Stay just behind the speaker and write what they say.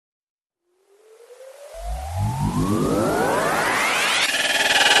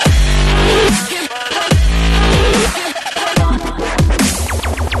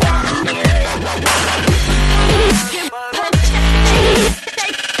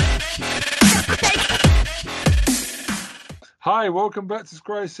Hi, welcome back to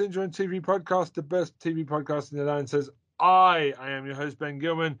Square Syndrome TV Podcast, the best TV podcast in the land. Says I am your host, Ben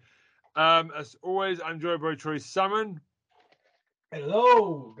Gilman. As always, I'm joined by Troy Salmon.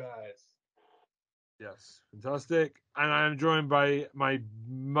 Hello, guys. Yes, fantastic. And I am joined by my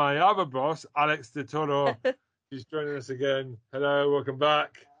other boss, Alex de Toro. She's joining us again. Hello, welcome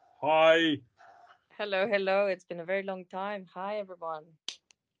back. Hi. Hello. It's been a very long time. Hi, everyone.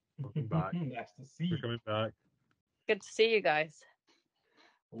 Welcome back. Nice to see We're you. coming back. Good to see you guys.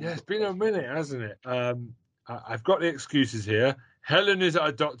 Yeah, it's been a minute, hasn't it? I've got the excuses here. Helen is at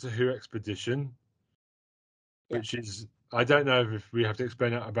a Doctor Who expedition, which is, I don't know if we have to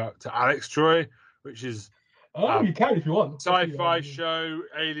explain that to Alex Troy, which is you can if you want. sci-fi show.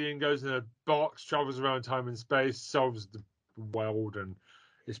 Alien goes in a box, travels around time and space, solves the world, and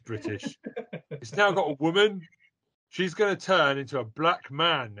it's British. It's now got a woman. She's going to turn into a black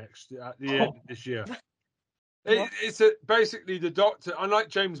man at the end of this year. It's basically the Doctor, unlike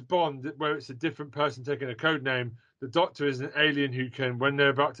James Bond, where it's a different person taking a code name, the Doctor is an alien who can, when they're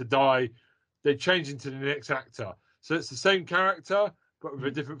about to die, they change into the next actor. So it's the same character, but with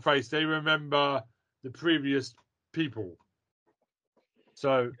a different face. They remember the previous people.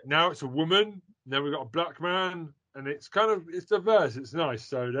 So now it's a woman, now we've got a black man, and it's diverse, it's nice.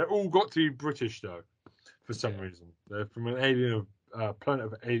 So they're all got to be British, though, for some reason. They're from an alien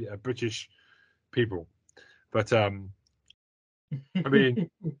planet of British people. But, I mean,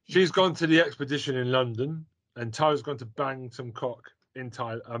 she's gone to the expedition in London, and Tyler's gone to bang some cock in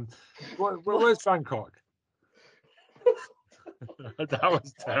Thailand. Where's Bangkok? That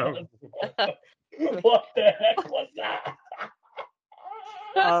was terrible. What the heck was that?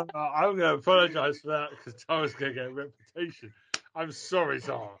 I'm going to apologise for that, because Tyler's going to get a reputation. I'm sorry,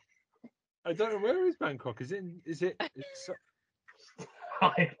 Tara. I don't know, where is Bangkok? Is it?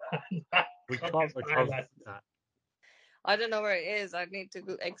 We can't that. I don't know where it is. I need to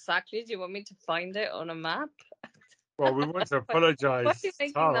go exactly. Do you want me to find it on a map? Well, we want to apologise. Why are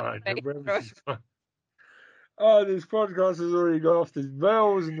you making that face? Oh, this podcast has already gone off the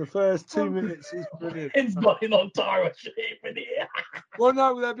rails in the first 2 minutes. It's brilliant. It's blowing on Tara shape in here. Well,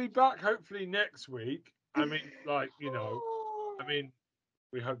 no, they'll be back hopefully next week. I mean,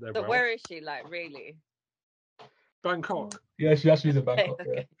 we hope they're So well. where is she, really? Bangkok. Yeah, she actually is in Bangkok.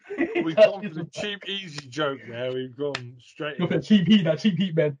 Okay. Yeah. We've gone for the cheap, easy joke there. We've gone straight Look in. at cheap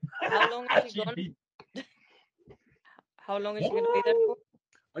heat, man. How long is she Cheap gone? heat. How long is she going to be there for?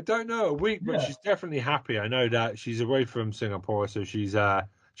 I don't know, a week, but she's definitely happy. I know that she's away from Singapore, so she's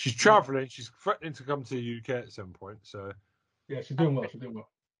travelling. She's threatening to come to the UK at some point. So yeah, she's doing well.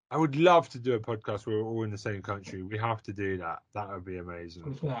 I would love to do a podcast where we're all in the same country. We have to do that. That would be amazing.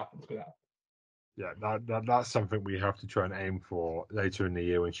 It's gonna happen. Yeah, that's something we have to try and aim for later in the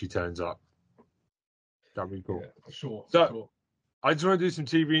year when she turns up. That'd be cool. Yeah, for sure. So, I just want to do some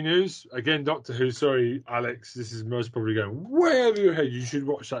TV news. Again, Doctor Who. Sorry, Alex. This is most probably going way over your head. You should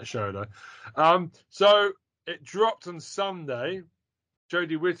watch that show, though. So, it dropped on Sunday.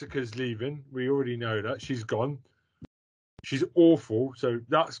 Jodie Whittaker's leaving. We already know that. She's gone. She's awful, so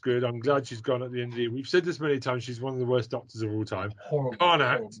that's good. I'm glad she's gone at the end of the year. We've said this many times. She's one of the worst doctors of all time. Horrible. Can't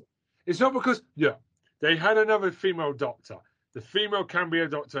act. It's not because, they had another female doctor. The female can be a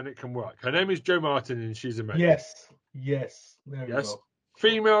doctor and it can work. Her name is Jo Martin and she's amazing. Yes. There we go.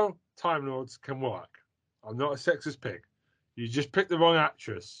 Female Time Lords can work. I'm not a sexist pig. You just picked the wrong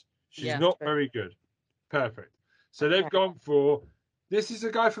actress. She's not very good. Perfect. So they've gone for, this is a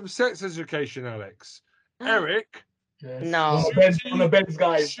guy from Sex Education, Alex. Eric. Yes. No. On the Benz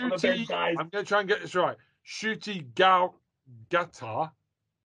guys. I'm going to try and get this right. Ncuti Gatwa.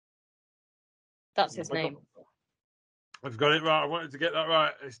 That's his name. I've got it right. I wanted to get that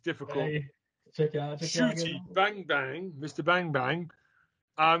right. It's difficult. Hey, check it out. Ncuti Bang Bang, Mr. Bang Bang.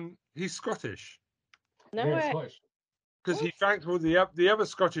 He's Scottish. No way. Because he thanked all the other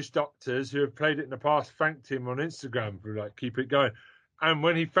Scottish doctors who have played it in the past thanked him on Instagram for keep it going. And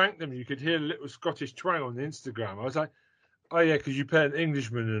when he thanked them, you could hear a little Scottish twang on the Instagram. I was like, oh yeah, because you play an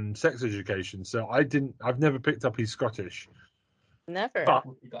Englishman in Sex Education. So I've never picked up he's Scottish. Never. But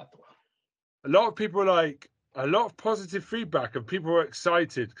a lot of people a lot of positive feedback and people were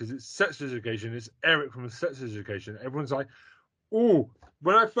excited because it's Sex Education. It's Eric from Sex Education. Everyone's like, oh,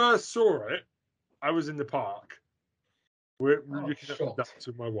 when I first saw it, I was in the park. We're looking at the ducks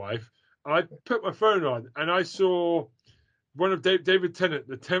with my wife. I put my phone on and I saw one of David Tennant,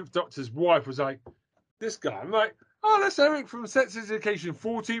 the 10th Doctor's wife, was like, this guy. I'm like, oh, that's Eric from Sex Education,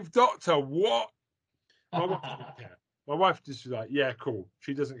 14th Doctor. What? My wife didn't care. My wife just was like, yeah, cool.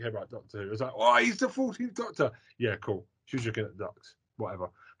 She doesn't care about Doctor Who. I was like, oh, he's the 14th Doctor. Yeah, cool. She was looking at ducks, whatever.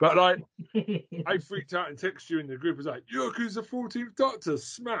 But like, I freaked out and texted you in the group. I was like, look, who's the 14th Doctor?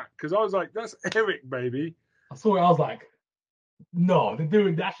 Smack. Because I was like, that's Eric, baby. I saw it. I was like, no,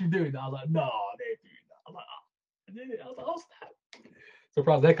 they're actually doing that. I was like, no, they're doing that. I was like, oh. I was like, oh, snap.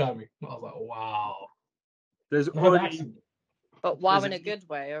 Surprised that got me. I was like, wow. There's No, already. But wow in a good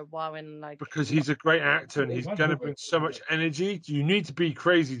way, or wow in like. Because he's a great actor and he's going to bring so much energy. You need to be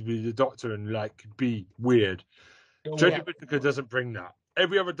crazy to be the Doctor and like be weird. Jodie Whittaker doesn't bring that.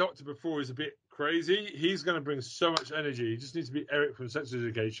 Every other Doctor before is a bit crazy. He's going to bring so much energy. He just needs to be Eric from Sex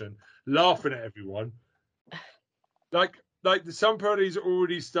Education, laughing at everyone. Like the some parodies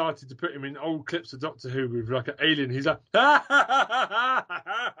already started to put him in old clips of Doctor Who with like an alien. He's like, ha, ha, ha, ha,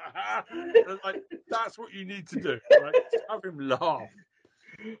 ha, ha. And like that's what you need to do. Like, just have him laugh.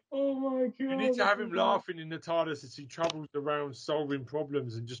 Oh my god! You need to have him laughing in the TARDIS as he travels around solving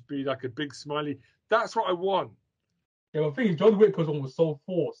problems and just be like a big smiley. That's what I want. Yeah, but the thing is, John Whittaker's one was so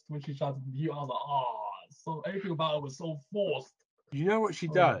forced when she tried to mute. I was like, so everything about it was so forced. You know what she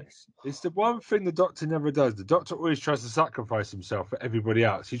does? It's the one thing the Doctor never does. The Doctor always tries to sacrifice himself for everybody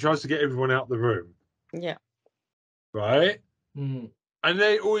else. He tries to get everyone out of the room. Yeah. Right? Mm. And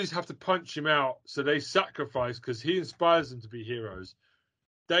they always have to punch him out. So they sacrifice because he inspires them to be heroes.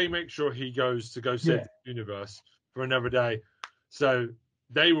 They make sure he goes to go save the universe for another day. So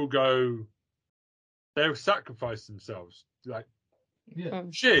they will go, they'll sacrifice themselves. Like,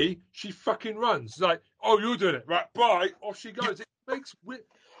 she fucking runs. Like, oh, you're doing it. Right, bye. Off she goes. It makes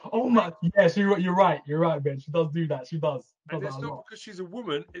Oh my, yes, you're right, man. She does do that. She does. And it's not because she's a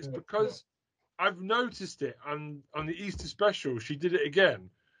woman. It's because I've noticed it on the Easter special. She did it again.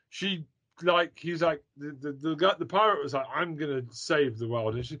 He's like the pirate was like, I'm gonna save the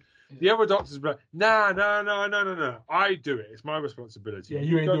world, and the other Doctors were like, no. I do it. It's my responsibility. Yeah,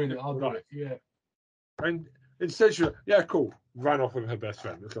 you ain't doing it. I'll do it. Yeah. And instead she was like, yeah, cool. Ran off with her best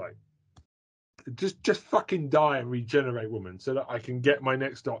friend. It's like, just fucking die and regenerate, woman, so that I can get my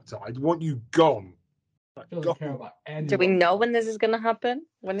next Doctor. I want you gone. Like, doesn't care about anyone. Do we know when this is gonna happen?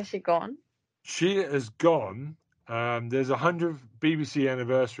 When is she gone? She has gone. There's a 100th BBC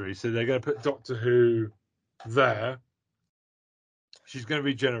anniversary, so they're going to put Doctor Who there. She's going to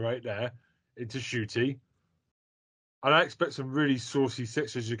regenerate there into Shooty. And I expect some really saucy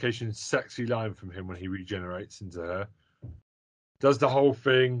Sex Education, sexy line from him when he regenerates into her. Does the whole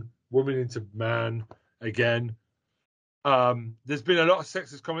thing, woman into man again. There's been a lot of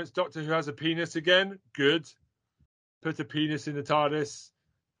sexist comments. Doctor Who has a penis again. Good. Put a penis in the TARDIS.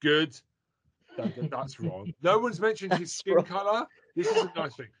 Good. That's wrong. No one's mentioned his skin colour. This is a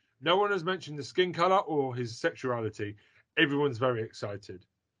nice thing. No one has mentioned the skin colour or his sexuality. Everyone's very excited.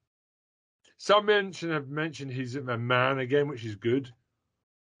 Some have mentioned he's a man again, which is good.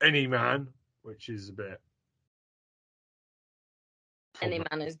 Any man, which is a bit. Any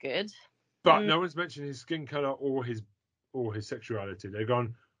man is good. But no one's mentioned his skin colour or his sexuality. They've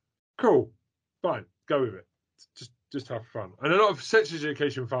gone, cool, fine, go with it. Just have fun. And a lot of Sex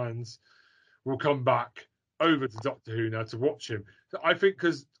Education fans will come back over to Doctor Who now to watch him. So I think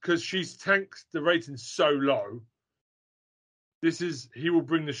because she's tanked the ratings so low, he will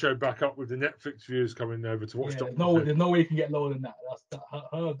bring the show back up with the Netflix viewers coming over to watch Doctor Who. There's no way you can get lower than that.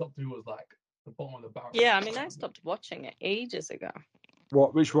 Her Doctor Who was like the bottom of the barrel. Yeah, I mean, I stopped watching it ages ago.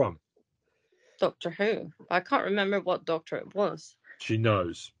 What? Which one? Doctor Who. I can't remember what Doctor it was. She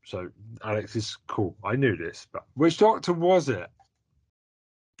knows. So Alex is cool. I knew this, but which Doctor was it?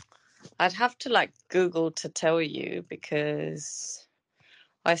 I'd have to Google to tell you because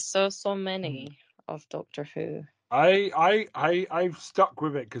I saw so many of Doctor Who. I've stuck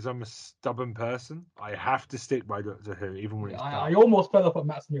with it because I'm a stubborn person. I have to stick by Doctor Who, even when it's I almost fell off at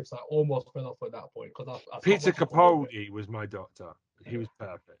Matt Smith. So I almost fell off at that point because Peter Capaldi was my Doctor. He was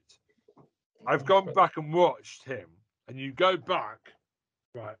perfect. I've gone back and watched him, and you go back.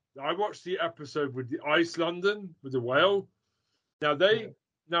 Right, I watched the episode with the Ice London with the whale. Now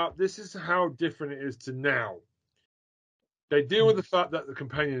this is how different it is to now. They deal with the fact that the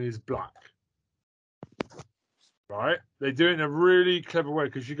companion is black. Right? They do it in a really clever way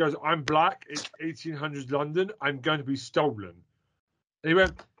because she goes, I'm black, it's 1800s London, I'm going to be stolen. And he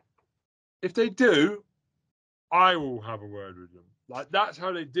went, if they do, I will have a word with them. That's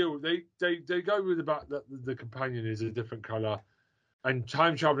how they deal. They go with the fact that the companion is a different colour and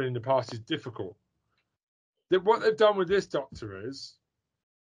time travelling in the past is difficult. What they've done with this Doctor is,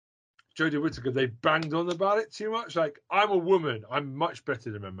 Jodie Whittaker, they banged on about it too much. I'm a woman, I'm much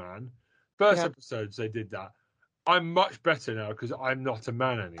better than a man. first Yeah. episodes they did that. I'm much better now because I'm not a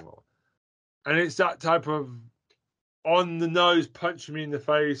man anymore. And it's that type of on the nose punching me in the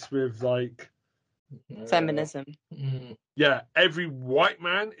face with like Feminism. yeah, every white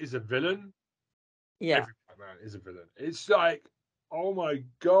man is a villain. Yeah. Every white man is a villain. It's like, oh my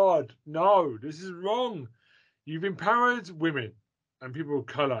God, no, this is wrong. You've empowered women and people of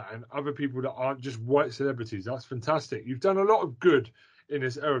colour and other people that aren't just white celebrities. That's fantastic. You've done a lot of good in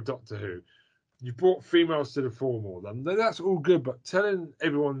this era of Doctor Who. You brought females to the fore more. That's all good, but telling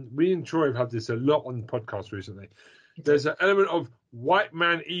everyone, we and Troy have had this a lot on the podcast recently. There's an element of white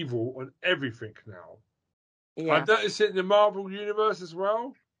man evil on everything now. Yeah. I've noticed it in the Marvel universe as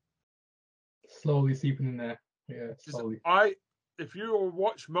well. Slowly seeping in there. Yeah, slowly. If you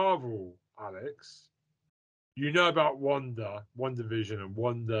watch Marvel, Alex, you know about WandaVision, and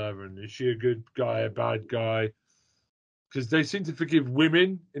Wanda, and is she a good guy, a bad guy? Because they seem to forgive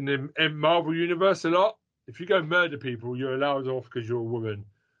women in the Marvel universe a lot. If you go murder people, you're allowed off because you're a woman.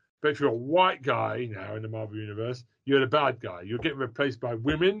 But if you're a white guy now in the Marvel universe, you're the bad guy. You're getting replaced by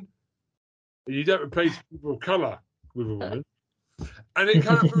women, and you don't replace people of color with a woman. And it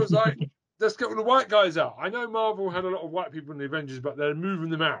kind of feels like, let's get all the white guys out. I know Marvel had a lot of white people in the Avengers, but they're moving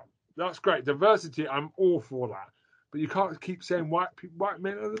them out. That's great. Diversity, I'm all for that. But you can't keep saying white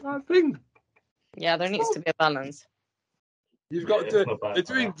men are the bad thing. Yeah, there needs to be a balance. You've got to do it. bad, They're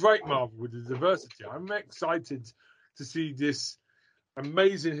doing great, Marvel, with the diversity. I'm excited to see this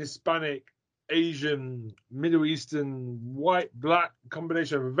amazing Hispanic, Asian, Middle Eastern, white, black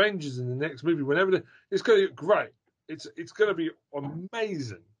combination of Avengers in the next movie. Whenever it's going to be great. It's going to be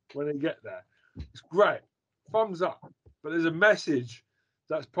amazing when they get there. It's great. Thumbs up. But there's a message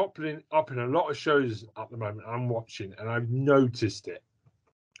that's popping up in a lot of shows at the moment I'm watching, and I've noticed it.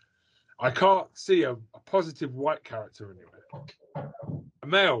 I can't see a positive white character anywhere. A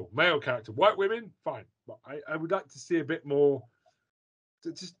male character. White women, fine. But I would like to see a bit more.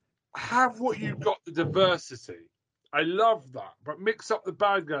 To just have what you've got, the diversity. I love that. But mix up the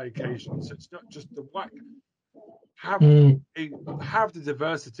bad guy occasionally, so it's not just the white. Have the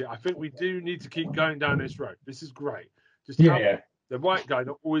diversity. I think we do need to keep going down this road. This is great. Just have the white guy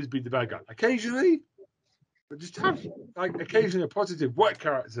not always be the bad guy. Occasionally, but just have like occasionally a positive white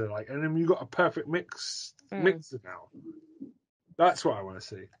character, like, and then you've got a perfect mixer now. That's what I want to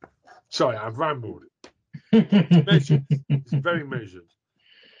see. Sorry, I've rambled. Measured. It's very measured.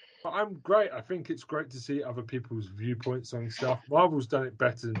 But I'm great. I think it's great to see other people's viewpoints on stuff. Marvel's done it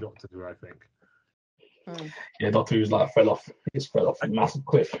better than Doctor Who, I think. Yeah, Doctor Who's like fell off. He's fell off a massive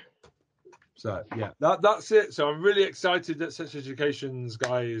cliff. So yeah, that's it. So I'm really excited that Sex Education's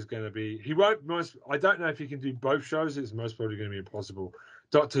guy is going to be. He won't. I don't know if he can do both shows. It's most probably going to be impossible.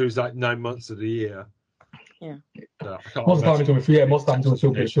 Doctor Who's like 9 months of the year. Yeah. So Most of the time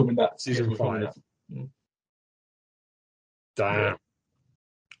it's filming that season 5. Damn. Yeah.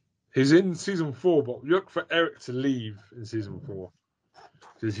 He's in season 4, but look for Eric to leave in season 4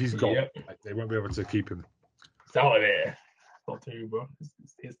 because he's gone. Yep. They won't be able to keep him. It's out of there. Doctor Who, bro.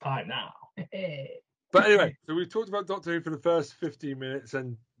 It's time now. But anyway, so we talked about Doctor Who for the first 15 minutes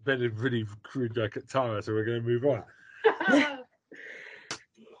and then it really crude back at Tara, so we're going to move on.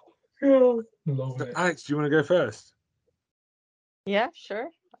 So, Alex, do you want to go first? Yeah, sure.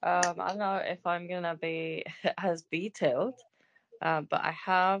 I don't know if I'm going to be as detailed, but I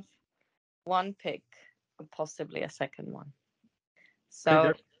have one pick and possibly a second one.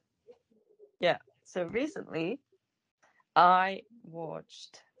 So, yeah. So recently, I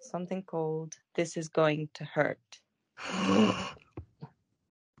watched something called This Is Going to Hurt.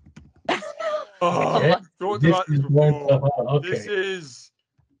 Talked about this before. Okay. This is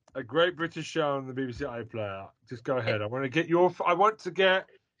a great British show on the BBC iPlayer. Just go ahead. I want to get your.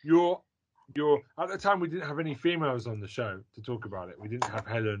 At the time, we didn't have any females on the show to talk about it. We didn't have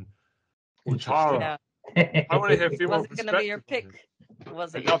Helen or Tara. Yeah. I want to hear female Was it going to be your perspective pick?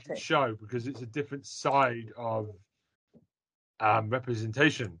 Was I it your love the pick? show because it's a different side of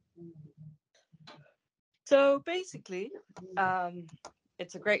representation. So basically,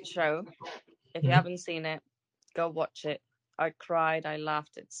 it's a great show. If you haven't seen it, go watch it. I cried, I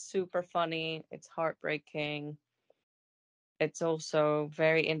laughed. It's super funny. It's heartbreaking. It's also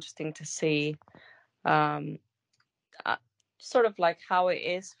very interesting to see sort of like how it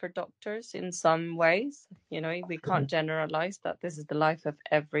is for doctors in some ways. You know, we can't generalize that this is the life of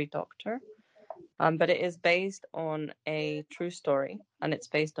every doctor. But it is based on a true story, and it's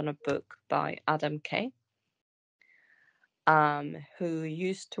based on a book by Adam Kay, who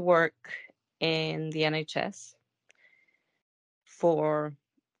used to work in the NHS for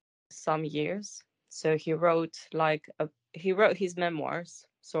some years. So he wrote his memoirs,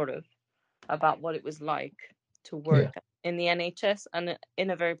 sort of, about what it was like to work in the NHS and in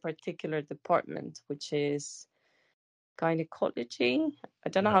a very particular department, which is gynecology. I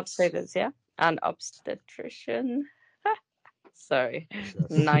don't know how to say this, and obstetrician. Sorry,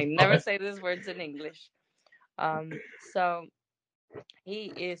 no, I never say these words in English. So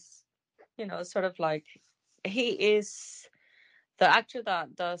he is, sort of like, he is the actor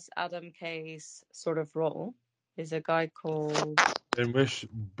that does Adam Kay's sort of role is a guy called Ben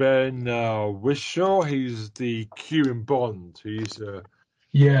Whishaw. He's the Q in Bond. He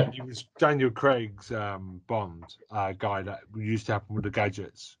was Daniel Craig's Bond guy that used to happen with the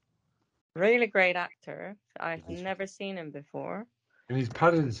gadgets. Really great actor. I've never seen him before. And he's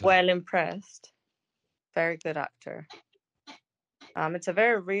Paddington. Well impressed. Very good actor. It's a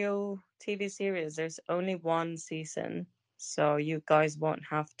very real TV series. There's only one season, so you guys won't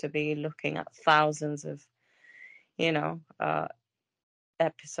have to be looking at thousands of,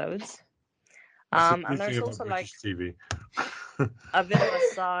 episodes. And there's also like TV. a bit of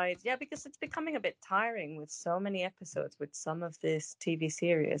a side, because it's becoming a bit tiring with so many episodes with some of this TV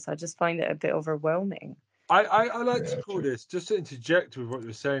series. I just find it a bit overwhelming. I like to call this, just to interject with what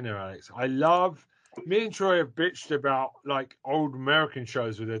you're saying there, Alex. Me and Troy have bitched about like old American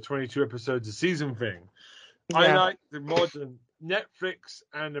shows with their 22 episodes a season thing. Yeah. I like the modern Netflix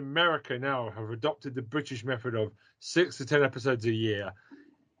and America now have adopted the British method of 6 to 10 episodes a year.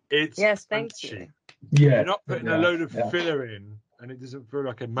 It's thank punchy. you. You're not putting a load of filler in, and it doesn't feel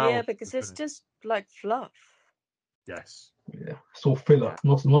like a mouth. Yeah, because it's just like fluff. Yes. Yeah, so filler.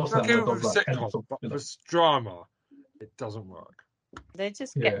 Most like sitcom, but for drama, it doesn't work. They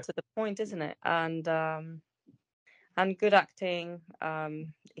just get to the point, isn't it? And good acting.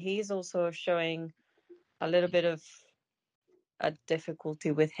 He's also showing a little bit of a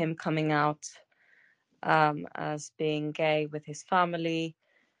difficulty with him coming out as being gay with his family,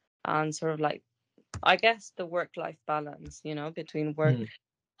 and sort of like, I guess, the work-life balance, between work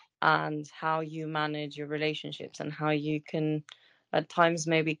and how you manage your relationships, and how you can at times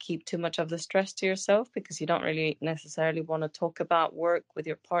maybe keep too much of the stress to yourself because you don't really necessarily want to talk about work with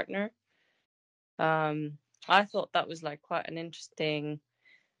your partner. I thought that was like quite an interesting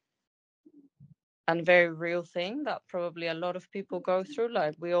and very real thing that probably a lot of people go through.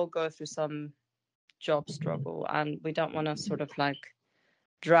 Like, we all go through some job struggle, and we don't want to sort of like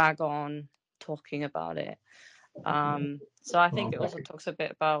drag on talking about it. So I think it also talks a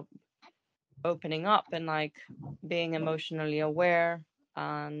bit about opening up and like being emotionally aware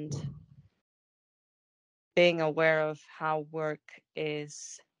and being aware of how work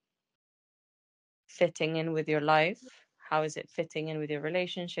is fitting in with your life. How is it fitting in with your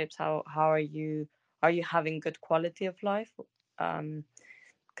relationships? How are you having good quality of life?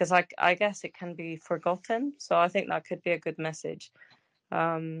 Because I guess it can be forgotten. So I think that could be a good message.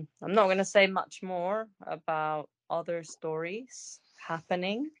 I'm not going to say much more about other stories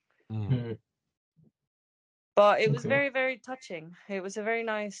happening. But it was very, very touching. It was a very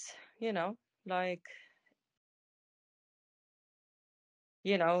nice,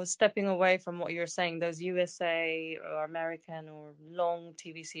 stepping away from what you're saying, those USA or American or long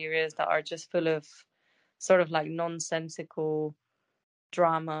TV series that are just full of sort of like nonsensical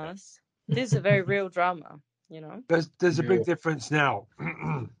dramas. This is a very real drama, There's a big difference now.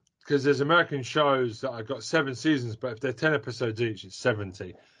 Because there's American shows that have got 7 seasons, but if they're 10 episodes each, it's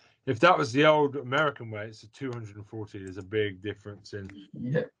 70. If that was the old American way, it's a 240. There's a big difference in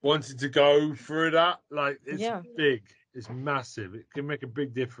wanting to go through that. Like, it's big. It's massive. It can make a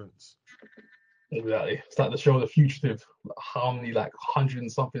big difference. Exactly. It's like the show The Fugitive. How many, like, 100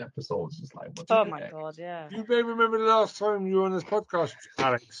 and something episodes? Just like, oh my God, yeah. You may remember the last time you were on this podcast,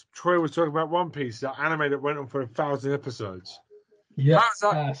 Alex. Troy was talking about One Piece, that anime that went on for 1,000 episodes. Yeah.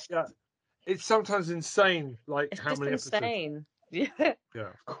 It's sometimes insane, like it's how many insane. episodes. Yeah.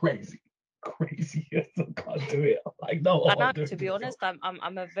 Crazy. I can't do it. Like, no. And to be honest,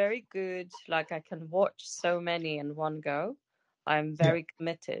 I'm a very good, like, I can watch so many in one go. I'm very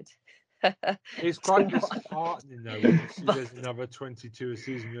committed. It's quite disheartening though when you see there's another 22 a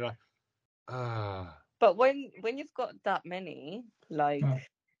season. You're like, But when you've got that many, like,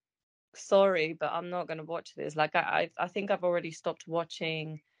 sorry, but I'm not going to watch this. Like, I think I've already stopped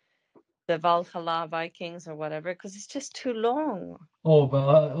watching the Valhalla Vikings or whatever because it's just too long.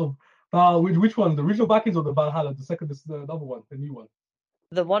 Which one? The original Vikings or the Valhalla? The second, this is the other one, the new one.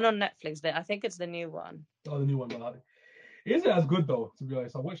 The one on Netflix. I think it's the new one. Oh, the new one, Valhalla. Isn't as good though, to be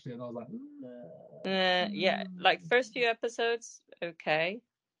honest. I watched it and I was like, yeah, like first few episodes, okay.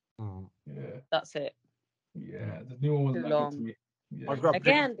 Yeah, that's it. Yeah, the new one wasn't that good to me. Yeah.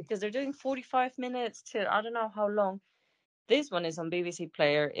 Again, because they're doing 45 minutes to I don't know how long. This one is on BBC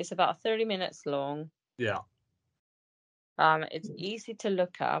Player. It's about 30 minutes long. Yeah. It's easy to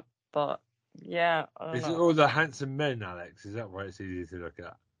look up, but yeah, I don't Is it know. all the handsome men, Alex? Is that why it's easy to look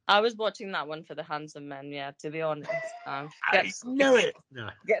at? I was watching that one for the handsome men. Yeah, to be honest, I know it. No.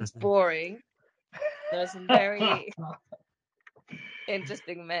 gets boring. There's some very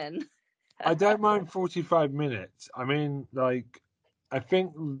interesting men. I don't mind 45 minutes. I mean, like, I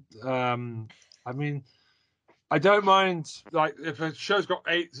think, I mean, I don't mind, like, if a show's got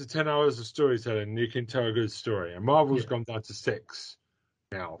 8 to 10 hours of storytelling, you can tell a good story. And Marvel's gone down to 6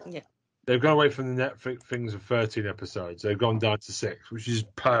 now. Yeah. They've gone away from the Netflix things of 13 episodes. They've gone down to 6, which is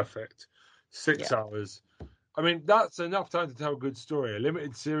perfect. 6 hours. I mean, that's enough time to tell a good story. A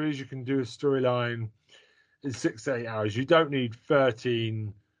limited series, you can do a storyline in 6 to 8 hours. You don't need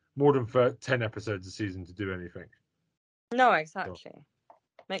more than 10 episodes a season to do anything. No, exactly.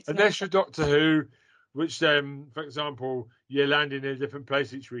 Makes Unless you're Doctor Who, which then, for example, you're landing in a different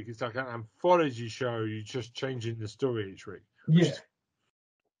place each week. It's like an anthology show. You're just changing the story each week. Yeah.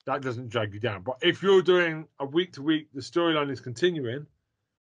 That doesn't drag you down. But if you're doing a week to week, the storyline is continuing,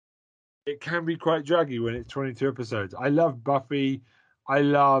 it can be quite draggy when it's 22 episodes. I love Buffy. I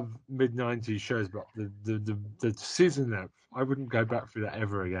love mid-90s shows, but the season length, I wouldn't go back through that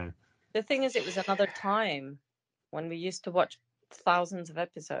ever again. The thing is, it was another time when we used to watch thousands of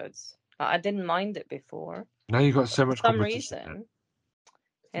episodes. I didn't mind it before. Now you've got so much For some competition. reason,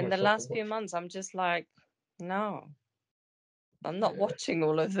 in the last few months, I'm just like, no, I'm not watching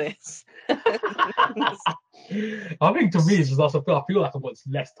all of this. I think to me, it's just also, I feel like I've got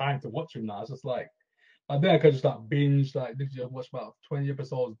less time to watch them now. It's just like, I think I could just like binge, like literally watch about 20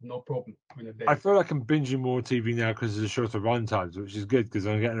 episodes, no problem in a day. I feel like I'm binging more TV now because of the shorter run times, which is good because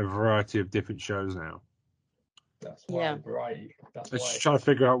I'm getting a variety of different shows now. That's why variety. That's it's why. just trying to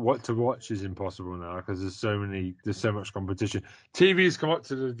figure out what to watch is impossible now because there's so much competition. TV's come up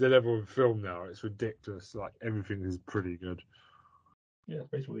to the level of film now. It's ridiculous. Like everything is pretty good. Yeah,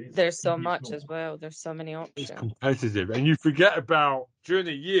 basically. There's so much as well. There's so many options. It's competitive, and you forget about during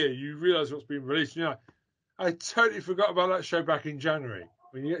the year. You realise what's being released. You know, I totally forgot about that show back in January.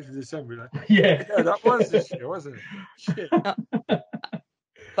 When you get to December, you're like, yeah, that was this year, wasn't it? Shit.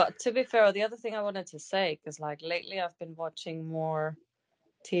 But to be fair, the other thing I wanted to say, because like lately I've been watching more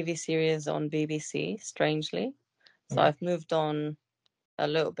TV series on BBC, strangely. So I've moved on a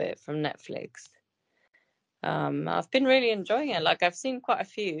little bit from Netflix. I've been really enjoying it. Like I've seen quite a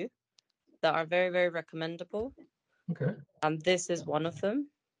few that are very, very recommendable. Okay. This is one of them.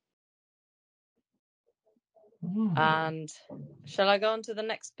 And shall I go on to the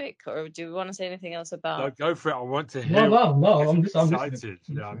next pick, or do you want to say anything else about? No, go for it. I want to hear. No. I'm excited.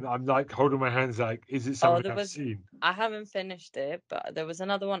 I'm like holding my hands. Like, is it something I've seen? I haven't finished it, but there was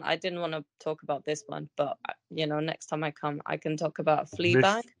another one. I didn't want to talk about this one, but you know, next time I come, I can talk about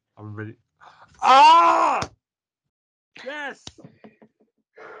Fleabag. I'm ready. Ah! Yes.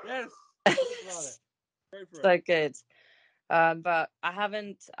 So good. But I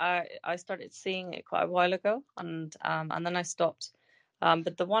haven't. I started seeing it quite a while ago, and then I stopped.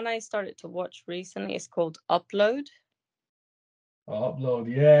 But the one I started to watch recently is called Upload.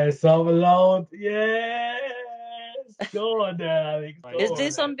 Upload, yes. Upload, yes. Go on there, Alex. Is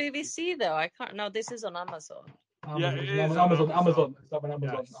this on BBC though? I can't. No, this is on Amazon. Yeah, it is Amazon. It's up on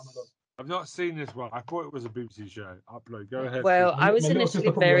Amazon. Yes. Amazon. I've not seen this one. I thought it was a BBC show. Upload. Go ahead. Well, I was initially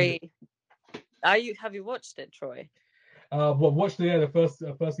very. Have you watched it, Troy? Watched the first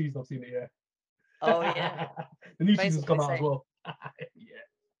season. I've seen it. Yeah. Oh yeah. The new season's come out as well. Yeah.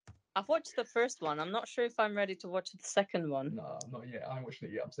 I've watched the first one. I'm not sure if I'm ready to watch the second one. No, not yet. I haven't watched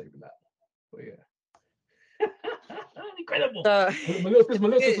it yet. I'm saving that. But yeah. Incredible. So, my little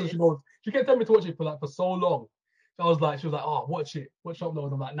sister, she kept telling me to watch it for so long. So she was like, oh, watch Upload.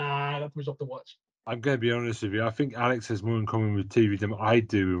 And I'm like, nah, that's too much to watch. I'm going to be honest with you. I think Alex has more in common with TV than I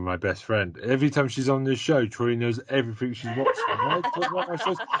do with my best friend. Every time she's on this show, Troy knows everything she's watching. Right?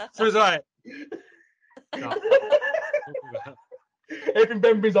 So it's like... No. Everything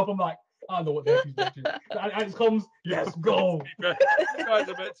Ben brings up, I'm like, I know what the heck he's watching. And Alex comes, yes, go. You guys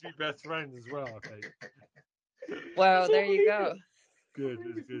are meant to be best friends as well, I think. Well, there you go. Good.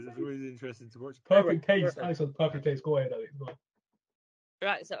 It's always interesting to watch. Perfect taste. Alex has perfect taste. Go ahead, Alex. Go on.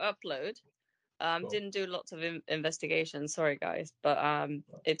 Right, so Upload. Didn't do lots of investigation, sorry guys, but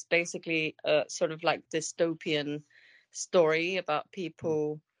it's basically a sort of like dystopian story about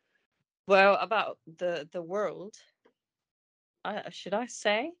people, about the world. Should I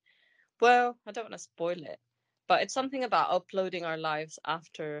say? Well, I don't want to spoil it, but it's something about uploading our lives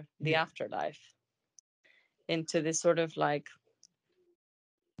after the afterlife into this sort of like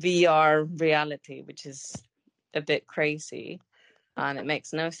VR reality, which is a bit crazy, and it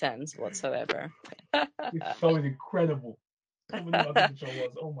makes no sense whatsoever. This show is incredible. I don't know what the show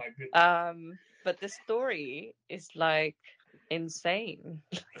was. Oh my goodness. But the story is like insane.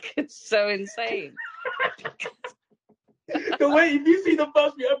 Like, it's so insane. The way, if you see the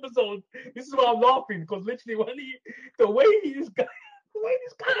first few episodes, this is why I'm laughing, because literally the way this guy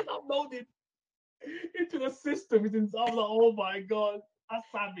is uploaded into the system is insane. I'm like, oh my god, that's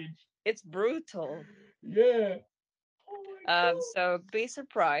savage. It's brutal. Yeah. Oh my god. So be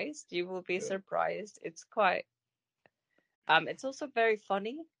surprised. You will be surprised. It's quite. It's also very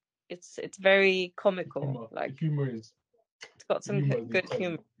funny. It's very comical. The humor is. It's got some good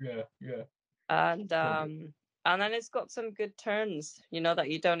humor. Yeah. And then it's got some good turns, that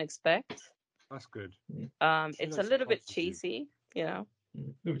you don't expect. That's good. It's a little bit cheesy, A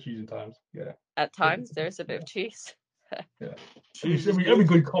little cheesy at times, yeah. At times, there's a bit of cheese. Yeah. Every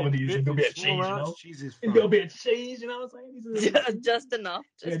good comedy is a little bit of cheese, A little bit of cheese, what I'm saying? Just enough.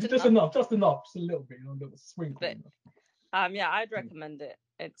 Just enough. Just a little bit, a little sprinkle. But, I'd recommend it.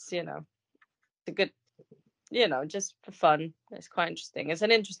 It's, it's a good, just for fun. It's quite interesting. It's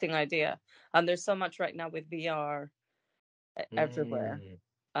an interesting idea. And there's so much right now with VR everywhere.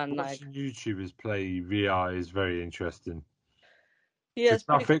 And watching YouTubers play VR is very interesting. Yeah, it's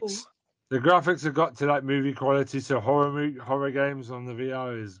pretty cool. The graphics have got to like movie quality, so horror games on the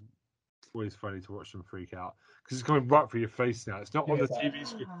VR is always funny to watch them freak out because it's coming right for your face now. It's not on the TV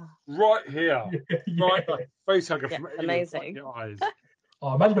screen, right here, right like face hugger from amazing. Your eyes.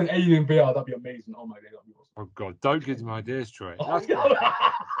 Oh, imagine an alien VR, that'd be amazing. Oh my god, that'd be awesome. Oh god, don't give me ideas, Troy.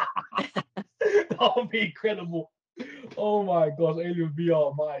 That would be incredible. Oh my gosh, alien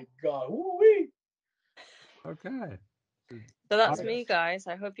VR, my god. Woo-wee. Okay. So that's me, guys.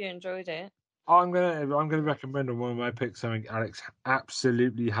 I hope you enjoyed it. I'm gonna recommend on one of my picks something Alex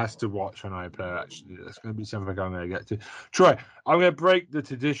absolutely has to watch on iPlayer. Actually, that's going to be something I'm going to get to. Troy, I'm going to break the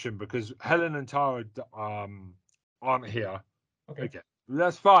tradition because Helen and Tara aren't here. Okay,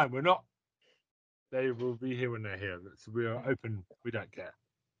 that's fine. We're not. They will be here when they're here. So we are open. We don't care.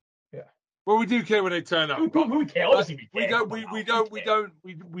 Yeah. Well, we do care when they turn up. We care. Obviously, we don't.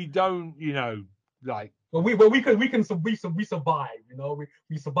 We don't. Like. Well, we survive. We survive and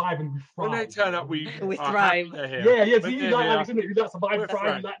we thrive. When they turn up, we thrive. Yeah. So you like isn't it? You like survive,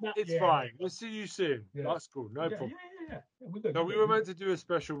 thrive like that. It's fine. We'll see you soon. Yeah. That's cool. No problem. Yeah. We're good. No, we were meant to do a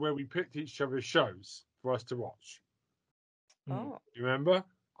special where we picked each other's shows for us to watch. Oh. You remember?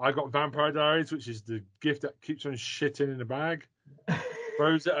 I got Vampire Diaries, which is the gift that keeps on shitting in the bag.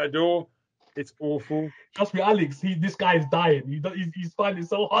 Throws at her door. It's awful. Trust me, Alex. This guy is dying. He's finding it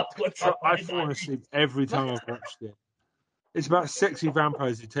so hard to watch. I've fallen asleep every time I've watched it. It's about sexy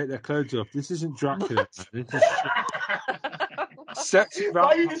vampires who take their clothes off. This isn't Dracula. Man. This is shit. Sexy vampires.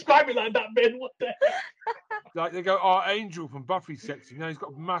 Why are you describing like that, Ben? What the heck? Like they go, our Angel from Buffy's sexy. No, he's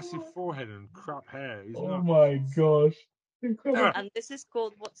got a massive forehead and crap hair. My gosh. Incredible. And this is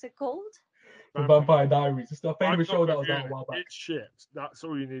called, what's it called? The Vampire Diaries. It's the famous show that was out a while back. It's shit. That's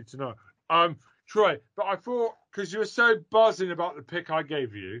all you need to know. Troy, but I thought, because you were so buzzing about the pick I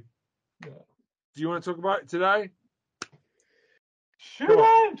gave you, do you want to talk about it today? Should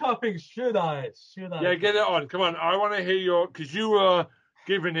I? I'm trying to think, should I? Yeah, get it on. Come on. I want to hear because you were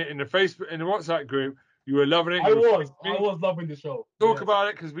giving it in the WhatsApp group. You were loving it. I was loving the show. Talk about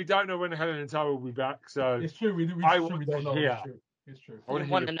it because we don't know when Helen and Tara will be back. So it's true. We don't know. It's true. We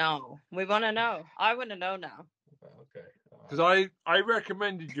want to know. We want to know. I want to know now. Okay. Because I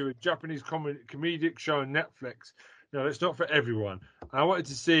recommended you a Japanese comedic show on Netflix. No, it's not for everyone. And I wanted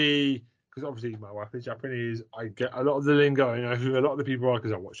to see, because obviously my wife is Japanese, I get a lot of the lingo. I know who a lot of the people are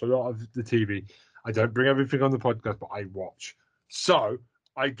because I watch a lot of the TV. I don't bring everything on the podcast, but I watch. So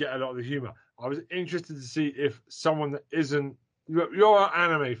I get a lot of the humor. I was interested to see if someone that isn't, you're an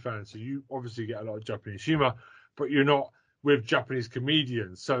anime fan, so you obviously get a lot of Japanese humor, but you're not with Japanese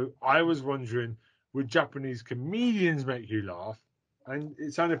comedians. So I was wondering, would Japanese comedians make you laugh? And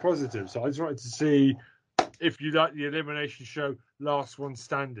it sounded positive. So I just wanted to see if you like the elimination show Last One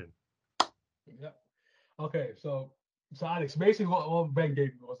Standing. Yeah. Okay, so Alex, basically what Ben gave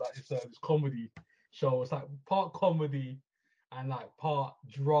me was like it's this comedy show. It's like part comedy and like part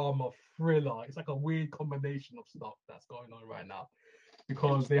drama thriller. It's like a weird combination of stuff that's going on right now.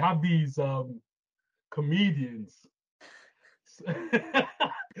 Because they have these comedians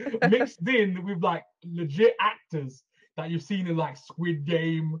mixed in with like legit actors that you've seen in like Squid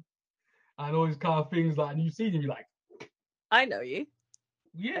Game and all these kind of things. Like, and you've seen them, you're like, I know you.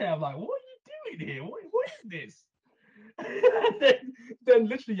 Yeah, I'm like, what are you doing here? What is this? then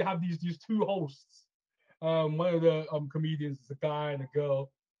literally you have these two hosts. One of the comedians is a guy and a girl,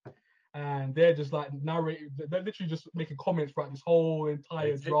 and they're just like narrating. They're literally just making comments throughout this whole They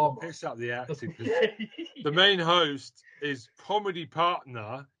entire take the drama. piss out of the That's- acting because the main host is comedy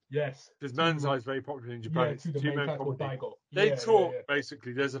partner. Yes, Because to- Manzai is very popular in Japan. yeah, It's to the two main man character called comedy. Daigo. They Yeah, talk yeah,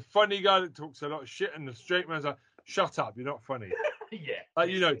 basically. There's a funny guy that talks a lot of shit, and the straight man's like, "Shut up, you're not funny." yeah. Yeah. Like,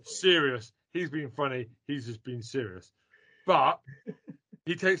 you know, serious. He's being funny. He's just being serious. But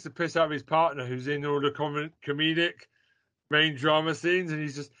he takes the piss out of his partner, who's in all the comedic main drama scenes, and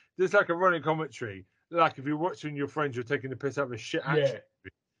he's just there's like a running commentary. Like if you're watching your friends, you're taking the piss out of a shit action. Yeah.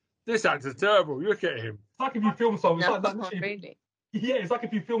 This actor's terrible. Look at him. It's like if you film something. It's No, like that. not really. Yeah, it's like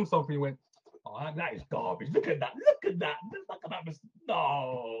if you film something and went, "Oh, that is garbage. Look at that. Look at that. Look at that.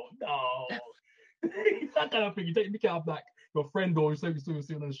 No. It's that kind of thing. You take Mickey out of like your friend or you see on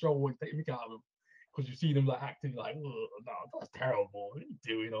the show, or you take Mickey out of him because you see them like acting like, "Oh, no, that's terrible. What are you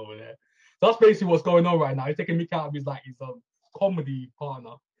doing over there?" So that's basically what's going on right now. He's taking Mickey out of his comedy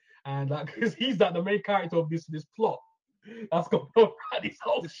partner, and like because he's like the main character of this plot. That's going on right this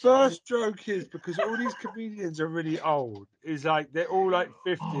whole The show. first joke is because all these comedians are really old. Is like they're all like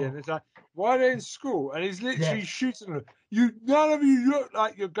 50, and it's like, why are they in school? And he's literally Yeah. shooting them. None of you look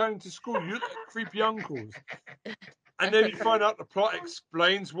like you're going to school. You look like creepy uncles. And then you find out the plot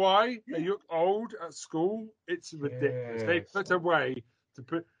explains why they look old at school. It's ridiculous. They Yes. put a way to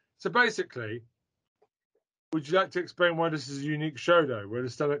put. So basically, would you like to explain why this is a unique show, though, where the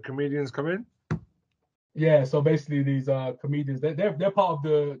stand-up comedians come in? Yeah, so basically these comedians, they're part of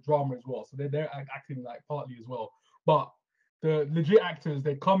the drama as well, so they're acting like partly as well. But the legit actors,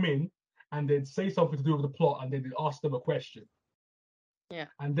 they come in and they'd say something to do with the plot, and they'd ask them a question. Yeah.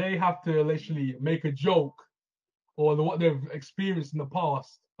 And they have to literally make a joke or what they've experienced in the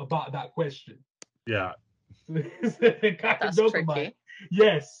past about that question. Yeah. They kind of That's joke about tricky. it.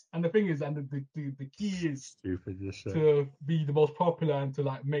 Yes, and the thing is, and the key is Stupid this show. to be the most popular and to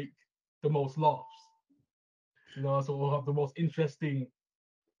like make the most laughs. You know, so we'll have the most interesting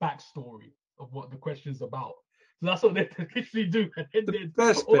backstory of what the question's about. So that's what they literally do. And then The they-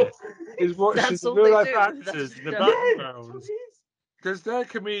 best bit is watching That's the all real they life do. actors in the That's- Yeah, background. that's what it is. Because they're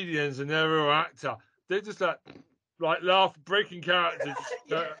comedians and they're a real actor. They're just like laugh, breaking characters,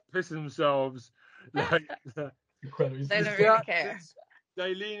 pissing themselves. Like Incredible. They don't the really care. actors,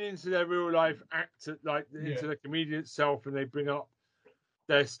 they lean into their real life actor, like into Yeah. the comedian itself, and they bring up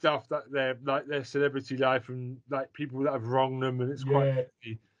their stuff that they're like their celebrity life and like people that have wronged them, and it's quite. Yeah.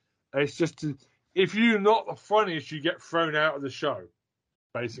 Funny. It's just if you're not the funniest, you get thrown out of the show.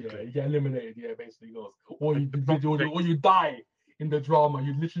 Yeah, Basically, you get eliminated. Yeah, basically goes. Or Like you die in the drama.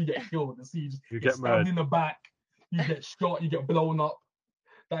 You literally get killed. You see, You get get stabbed murdered. in the back. You get shot. You get blown up.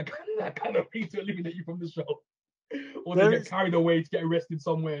 That kind of thing to eliminate you from the show. Or they There get is- carried away to get arrested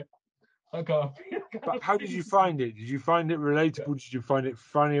somewhere. But how did you find it? Did you find it relatable? Did you find it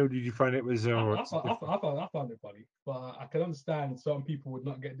funny, or did you find it was? I found it funny, but I can understand some people would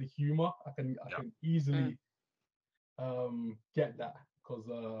not get the humor. I can easily get that because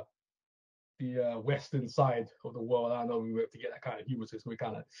the Western side of the world, I know we have to get that kind of humor, so we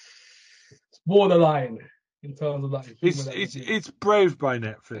kind of it's borderline in terms of like the humor. It's brave by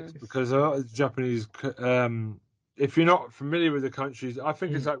Netflix because a lot of Japanese. If you're not familiar with the countries, I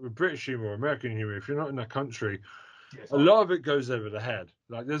think it's like with British humor or American humor. If you're not in that country, a lot of it goes over the head.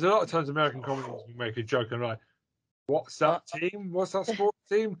 Like there's a lot of times American comedians will make a joke and like, "What's that team? What's that sports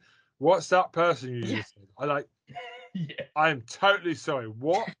team? What's that person you just said?" I am totally sorry.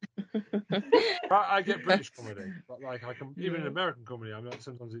 What? I get British comedy, but like I can even in American comedy. I'm like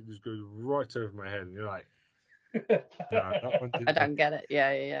sometimes it just goes right over my head, and you're like, "No, that one didn't." I don't get it.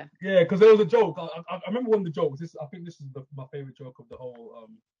 Yeah. Yeah, because there was a joke. I remember one of the jokes. I think this is my favorite joke of the whole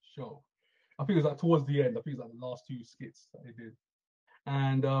show. I think it was like towards the end. I think it was like the last two skits that they did.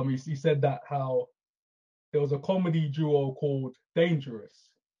 And he said that how there was a comedy duo called Dangerous.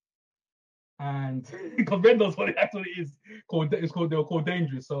 And because Ben knows what it actually is they were called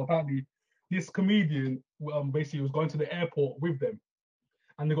Dangerous. So apparently this comedian basically was going to the airport with them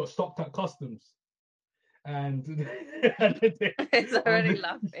and they got stopped at customs. And It's already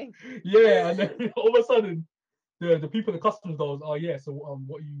laughing. Yeah, and then all of a sudden, the people at the customs goes, "Oh yeah, so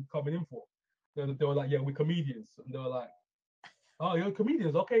what are you coming in for?" They were like, "Yeah, we're comedians," and they were like, "Oh, you're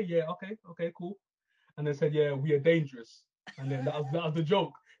comedians? Okay, yeah, okay, cool." And they said, "Yeah, we are dangerous," and then that was the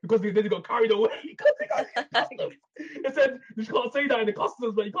joke because they got carried away because they got customs. They said you can't say that in the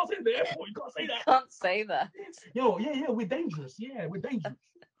customs, but you can't say it in the airport. You can't say that. Can't say that. Yo, yeah, we're dangerous. Yeah, we're dangerous.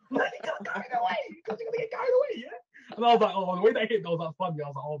 Like, you got carried away because you're gonna get carried away, yeah. And I was like, oh, the way that hit, that was like funny. I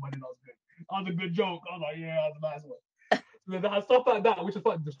was like, oh man, that was good. That was a good joke. I was like, yeah, that was a nice one. So they had stuff like that, which is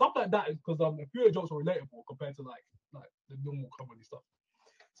funny. The stuff like that is because a few of the jokes are relatable compared to like the normal comedy stuff.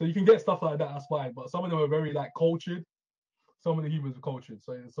 So you can get stuff like that, that's fine. But some of them are very like cultured. Some of the humans are cultured.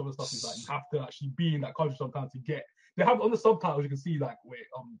 So some of the stuff is like you have to actually be in that culture sometimes to get. They have on the subtitles you can see like where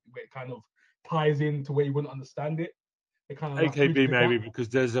it kind of ties into where you wouldn't understand it. It kind of like AKB maybe gap. because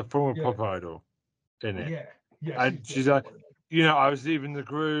there's a former Yeah. pop idol in it. Yeah. And she's like, you know, I was leaving the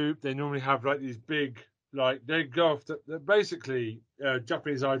group. They normally have like these big, like they go off. They're basically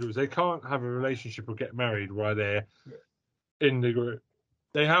Japanese idols. They can't have a relationship or get married while they're in the group.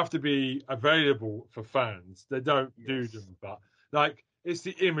 They have to be available for fans. They don't do them, but like it's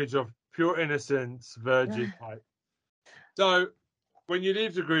the image of pure innocence, virgin type. So when you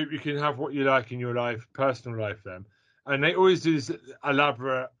leave the group, you can have what you like in your life, personal life, then. And they always do this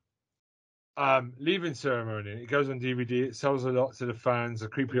elaborate leaving ceremony. It goes on DVD. It sells a lot to the fans, the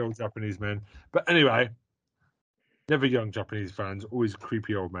creepy old Japanese men. But anyway, never young Japanese fans, always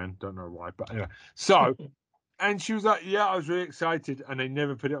creepy old men. Don't know why, but anyway. So, and she was like, "Yeah, I was really excited," and they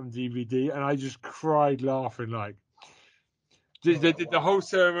never put it on DVD, and I just cried laughing. Like, they did the whole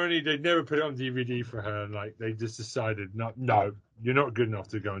ceremony. They never put it on DVD for her, and like they just decided, no, you're not good enough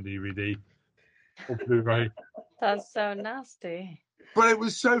to go on DVD or Blu-ray. That's so nasty. But it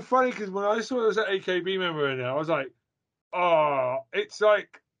was so funny because when I saw there was an AKB member in there, I was like, oh, it's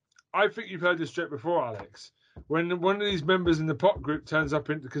like, I think you've heard this joke before, Alex. When one of these members in the pop group turns up,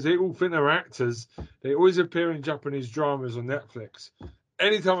 because they all think they're actors, they always appear in Japanese dramas on Netflix.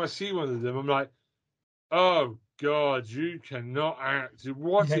 Anytime I see one of them, I'm like, oh, God, you cannot act.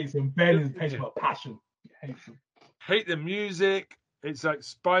 What? He hates him. Ben is patient with passion. He hates him. Hate the music. It's like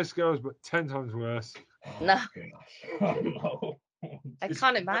Spice Girls, but 10 times worse. No. No. I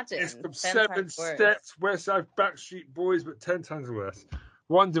can't imagine. It's from 10 Seven times worse. Steps, West Side, Backstreet Boys, but 10 times worse.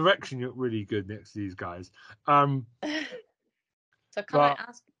 One Direction look really good next to these guys. So can I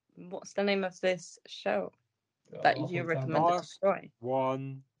ask, what's the name of this show that you recommended to Troy?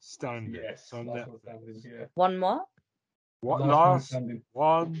 One Standing. Yes, on Last Netflix. One Standing. Yeah. One what? What? Last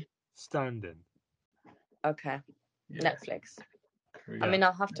One Standing. Okay. Yeah. Netflix. Yeah. I mean,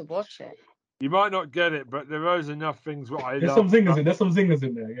 I'll have to watch it. You might not get it, but there is enough things what I There's love. some zingers in. There's some zingers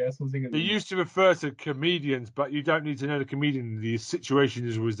in there. Yeah, some zingers. They used to refer to comedians, but you don't need to know the comedian. The situation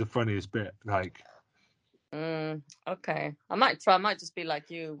is always the funniest bit. Like, okay, I might try. I might just be like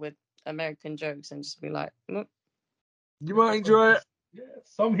you with American jokes and just be like, you might enjoy it. Yeah,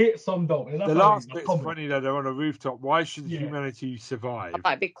 some hit, some don't. The last bit's funny though. They're on a rooftop. Why should humanity survive?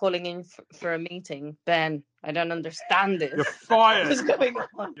 I might be calling in for a meeting. Ben, I don't understand this. You're fired. What's going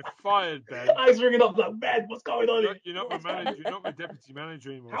on? You're fired, Ben. I was ringing up like, Ben, what's going on? You're not my manager. You're not my deputy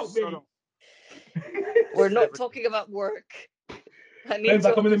manager anymore. Help me. We're not talking about work. I need Ben's to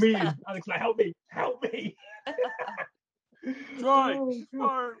like, I'm in the understand. meeting. Alex, like, help me. Try. Oh,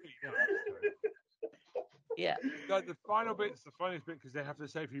 Fire me. No. Yeah. Like the final bit's the funniest bit because they have to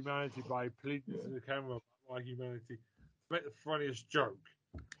save humanity by pleading to the camera why humanity make the funniest joke.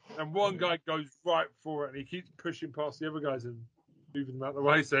 And one guy goes right for it and he keeps pushing past the other guys and moving them out of the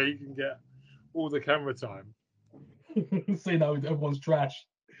way so he can get all the camera time. See now everyone's trash.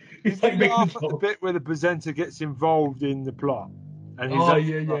 It's like the bit where the presenter gets involved in the plot. And he's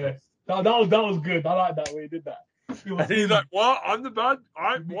yeah. That was good. I like that way he did that. He's like, what? I'm the bad?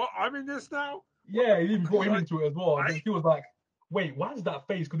 I'm in this now? Yeah, he even brought him into it as well. He was like, wait, why is that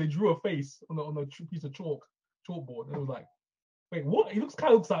face? Because they drew a face on a piece of chalkboard. And it was like, wait, what? He kind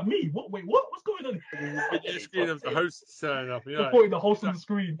of looks like me. What? Wait, what? What's going on? The screen of the host turning up. They're putting the host on the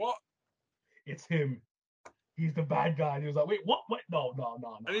screen. What? It's him. He's the bad guy. And he was like, wait, what? No.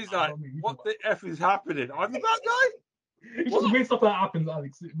 And he's like, what the F is happening? I'm the bad guy? It's just weird stuff like that happens,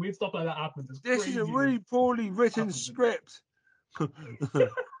 Alex. Weird stuff like that happens. This is a really poorly written script.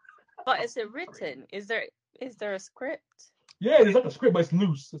 But is it written? Is there a script? Yeah, there's like a script, but it's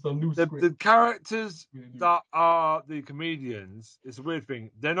loose. It's a loose script. The characters that are the comedians, it's a weird thing.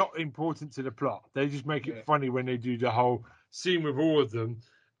 They're not important to the plot. They just make it funny when they do the whole scene with all of them.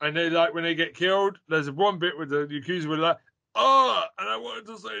 And they like when they get killed, there's one bit where the Yakuza were like, oh, and I wanted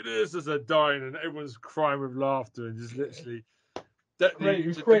to say this as they're dying, and everyone's crying with laughter and just literally. The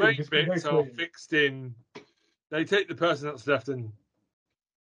main bits are fixed in. They take the person that's left and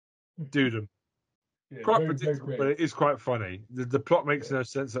do them. Yeah, quite predictable, but it is quite funny. The plot makes no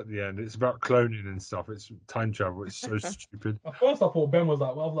sense at the end. It's about cloning and stuff. It's time travel. It's so stupid. At first, I thought Ben was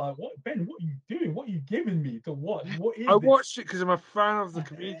like, well, I was like, what, Ben? What are you doing? What are you giving me to watch? What is I this? watched it because I'm a fan of the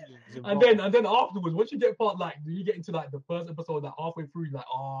comedians. And then afterwards, once you get part you get into like the first episode, like halfway through, you're like,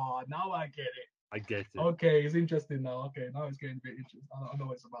 oh, now I get it. I get it. Okay, it's interesting now. Okay, now it's getting a bit interesting. I know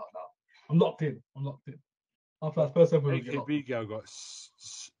what it's about now. I'm locked in. After that first episode, AKB girl got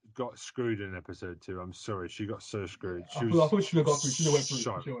got screwed in episode 2. I'm sorry, she got so screwed. I thought she should have got through. She should have went through.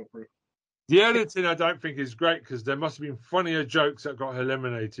 so- She should have went through. The editing, I don't think, is great because there must have been funnier jokes that got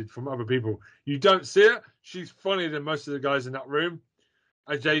eliminated from other people. You don't see it. She's funnier than most of the guys in that room.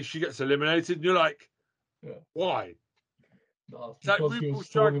 AJ, she gets eliminated, and you're like, why? No, It's like because she RuPaul's was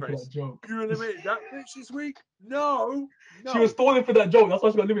stalling Drag for Race. that joke. You eliminated that bitch this week? No. She was stalling for that joke. That's why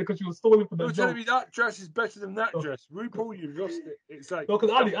she got eliminated, because she was stalling for You're that telling joke. me that dress is better than that dress. RuPaul, you lost it. It's like... No,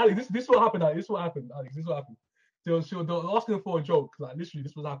 because Ali, this is what happened. Ali, this is what happened. Alex, this is what happened. They were asking her for a joke. Like, literally,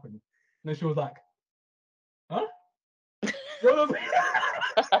 this was happening. And then she was like, huh? You know what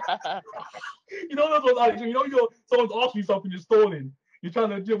I'm You know that's what, Alex, you know, someone's asking you something, you're stalling. You're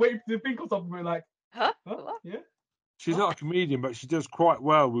trying to wait to think of something, but like, Huh? Yeah. She's not a comedian, but she does quite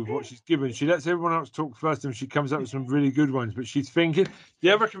well with what she's given. She lets everyone else talk first, and she comes up with some really good ones. But she's thinking.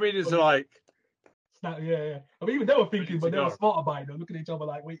 The other comedians are like, Yeah. I mean, even they were thinking, but they were smart about it. They were looking at each other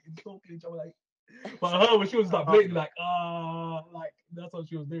like, wait, talking to each other like. But her, when she was like blatantly like, like that's what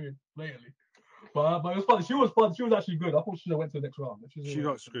she was doing blatantly. But it was fun. She was fun. She was actually good. I thought she went to the next round. She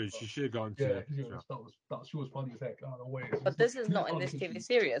got screwed. She should have gone to. Yeah, she was funny as heck. No way. But this is not in this TV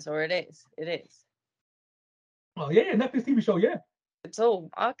series, or it is? It is. Oh yeah, Netflix TV show. Yeah, it's all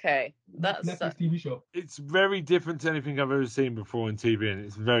okay. That's Netflix TV show. It's very different to anything I've ever seen before on TV, and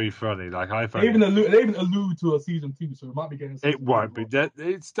it's very funny. Like I they even allude to a season 2, so it might be getting. It won't be.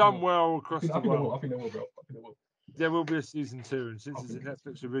 It's done well across the world. I think they will, bro. I think they will. There will be a season 2, and since it's a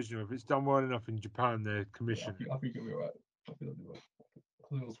Netflix original, if it's done well enough in Japan, they're commissioned. I think it'll be alright. I think it'll do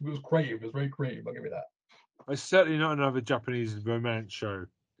well. It was creative. It was very creative. I'll give it that. It's certainly not another Japanese romance show.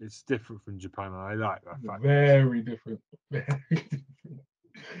 It's different from Japan, and I like that fact. Very different. Very different.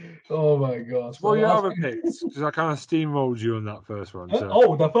 Oh my god! What are your other picks? Because I kind of steamrolled you on that first one. So.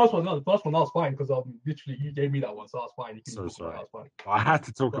 Oh, the first one. No, the first one I was fine because literally you gave me that one, so I was fine. So sorry. I had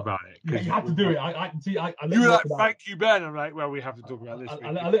to talk about it. Yeah, you had to do it. I you were like, thank you, Ben. I'm like, well, we have to talk about this. I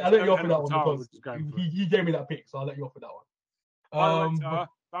let you off with that one because he gave me that pick, so I'll let you off with that one.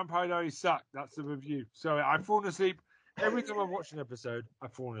 Vampire Diaries sucked. That's the review. So I've fallen asleep every time I watch an episode.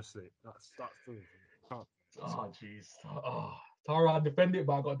 I've fallen asleep. That's the thing. Oh jeez. Oh. Tara, I defend it,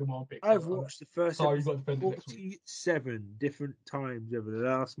 but I got to do my own pick. I've watched the first episode 47 different times over the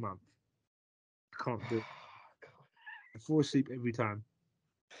last month. I can't do it. I fall asleep every time.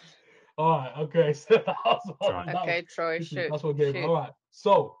 All right, okay. So okay, Troy, shoot. That's what gave me. All right.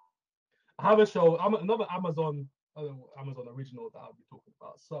 So I have a show. Another Amazon original that I'll be talking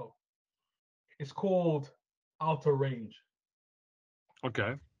about. So it's called Outer Range.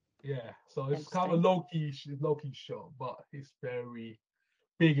 Okay. Yeah, so it's kind of a low-key show, but it's very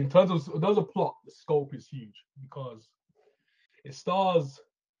big in terms of plot. The scope is huge because it stars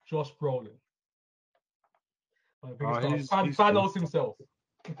Josh Brolin. Thanos himself.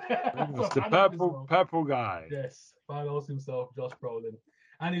 It's the purple guy. Yes, Thanos himself, Josh Brolin,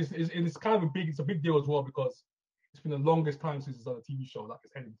 and it's kind of it's a big deal as well because it's been the longest time since he's done a TV show, like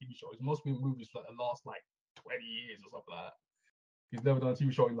it's heading TV show. It's mostly been movies for like the last 20 years or something like that. He's never done a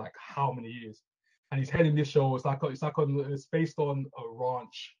TV show in how many years, and he's heading this show. It's based on a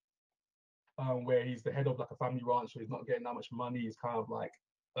ranch, where he's the head of a family ranch, so he's not getting that much money. He's kind of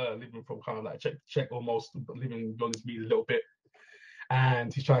living from kind of check almost, but living on his means a little bit,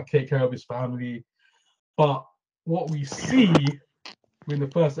 and he's trying to take care of his family. But what we see in the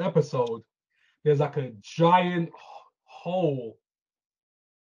first episode, there's a giant hole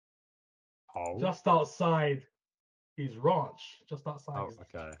just outside his ranch, just outside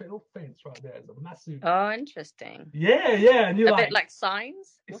his little fence right there. It's a massive. Oh, interesting. Yeah, and you're a bit like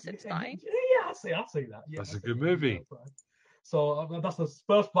Signs. Was it Signs? Yeah, I'll say that. Yeah, that's a good movie. So that's the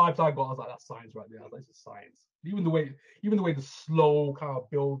first vibes I got. I was like, that's Signs right there. I was like, it's Signs. Even the way the slow kind of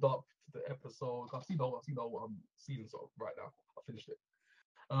build up to the episode. I've seen the whole season right now. I finished it.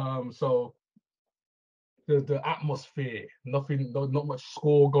 So the atmosphere, not much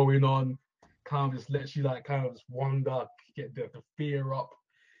score going on. Kind of just lets you kind of just wander, get the fear up.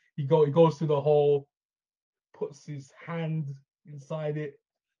 He goes to the hole, puts his hand inside it.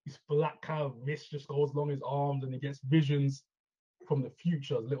 This black kind of mist just goes along his arms, and he gets visions from the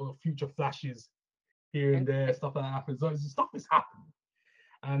future, little future flashes here and there, stuff like that happens. So stuff is happening,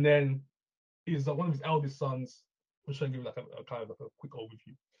 and then he's one of his eldest sons. I'm just going to give you a kind of a quick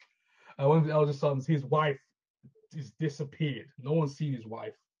overview. One of his eldest sons, his wife is disappeared. No one's seen his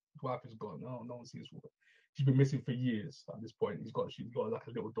wife. His wife is gone. No one's seen his wife. She's been missing for years at this point. She's got a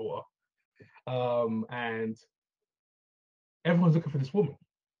little daughter, and everyone's looking for this woman.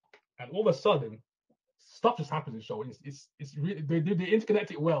 And all of a sudden, stuff just happens in the show. It's really they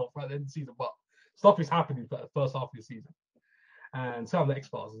interconnect it well throughout the end of the season, but stuff is happening for the first half of the season. And some of the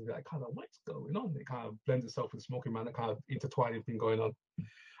X-Files is like kind of what's going on? It kind of blends itself with Smoking Man, that kind of intertwining thing going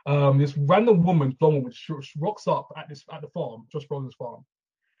on. This random woman, blonde woman, rocks up at the farm, Josh Brolin's farm,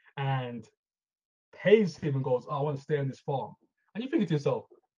 and pays him and goes, oh, I want to stay on this farm. And you think to yourself,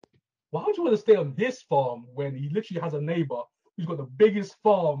 why would you want to stay on this farm when he literally has a neighbor who's got the biggest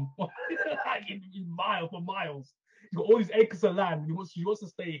farm in miles for miles? He's got all these acres of land. He wants to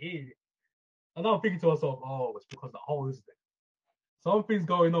stay here. And I'm thinking to myself, oh, it's because of the hole, isn't it? Something's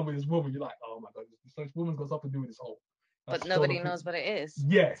going on with this woman. You're like, oh my god, this woman's got something to do with this hole. But nobody knows what it is.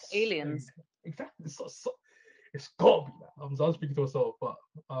 Yes, it's aliens. Exactly. It's got to be that. I'm speaking to myself, but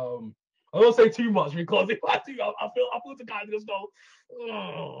I don't say too much because if I do, I feel the guy just go,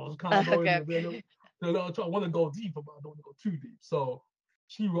 oh, kind of going okay. I want to go deeper, but I don't want to go too deep. So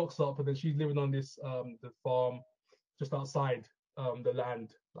she rocks up, and then she's living on this the farm just outside the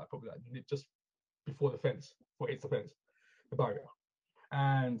land, like probably like just before the fence, before it's the fence, the barrier.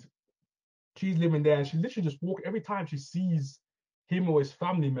 And she's living there, and she literally just walk every time she sees him or his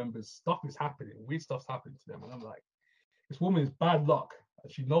family members, stuff is happening, weird stuff's happening to them. And I'm like, this woman is bad luck.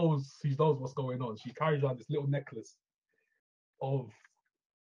 And she knows what's going on. She carries around this little necklace of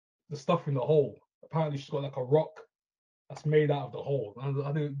the stuff in the hole. Apparently, she's got like a rock that's made out of the hole. And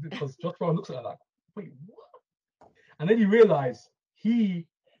I think because Josh Brolin looks at her like, wait, what? And then you realize he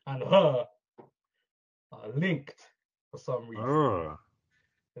and her are linked for some reason. Oh.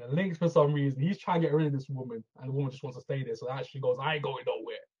 They're linked for some reason. He's trying to get rid of this woman, and the woman just wants to stay there. So that she goes, I ain't going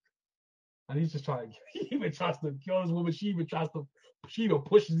nowhere. And he's just trying. He even tries to kill this woman. She even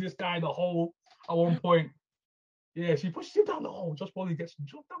pushes this guy in the hole at one point. Yeah, she pushes him down the hole. Josh Brolin gets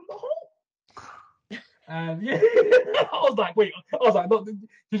jumped down the hole. And yeah, I was like, no,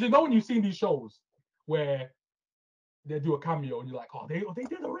 did you know when you've seen these shows where they do a cameo and you're like, oh, they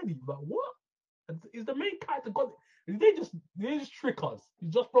did already? You're like, what? Is the main character gone? They just trick us.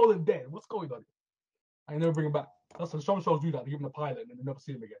 He's Josh Brolin dead. What's going on? I never bring him back. That's what some shows do that. They give him a pilot and then they never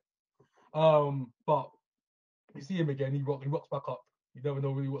see him again. But you see him again. He rocks back up. You never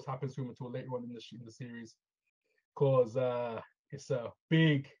know really what's happened to him until later on in the series, because it's a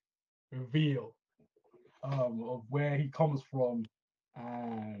big reveal of where he comes from,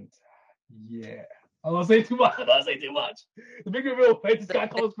 and yeah, I don't say too much. The big reveal where this guy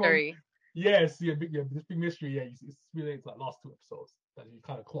comes from. Yes, this big mystery. Yeah, it's related to like last 2 episodes that you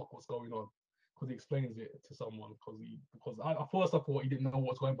kind of clock what's going on, because he explains it to someone. Because I thought he didn't know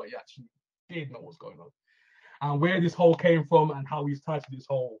what's going on, but he actually did know what's going on, and where this hole came from, and how he's tied to this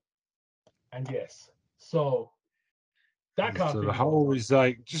hole. And yes, so that kind of thing. The hole is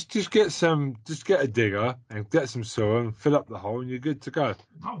like just get a digger and get some soil and fill up the hole, and you're good to go.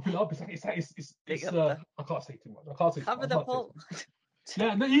 Can't fill it up. It's I can't say too much. Cover the hole.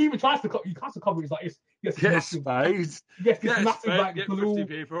 Yeah, no, he even tries to cover. He tries to cover it. It's like it's massive. Yes, massive like get blue.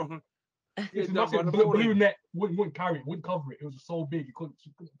 People. It's massive blue net. Wouldn't carry it. Wouldn't cover it. It was just so big. He couldn't.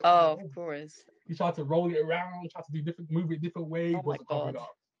 Oh, of course. He tried to roll it around. Tried to move it different ways. Oh wasn't covered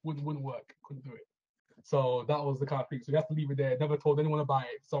up. Wouldn't work. Couldn't do it. So that was the kind of thing. So you have to leave it there. Never told anyone about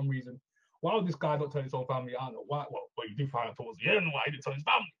it for some reason. Why would this guy not tell his own family? I don't know why. Well, but you do find out towards the end why he didn't tell his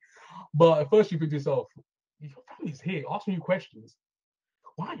family. But at first you think to yourself, your family's here asking you questions.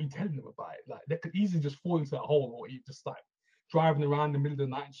 Why aren't you telling them about it? Like, they could easily just fall into that hole, or you just like driving around in the middle of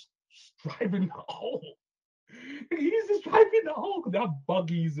the night, just driving the hole. He's just driving the hole because they have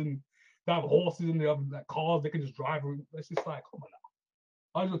buggies and they have horses and they have like cars. They can just drive. It's just like, come on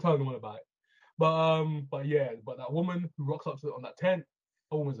now. I was just telling them about it. But that woman who rocks up on that tent,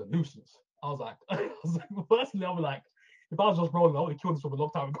 that woman's a nuisance. I was like, personally, I was like, if I was Josh Brolin, I would have killed this woman a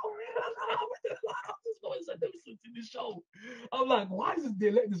long time ago. This nuisance in this show. I'm like, why is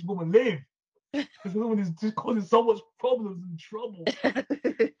they letting this woman live? This woman is just causing so much problems and trouble.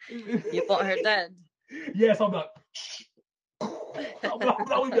 You want her dead? Yes, I'm like,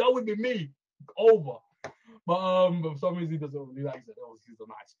 that would be me. Over. But for some reason he doesn't really like it. Oh, he's a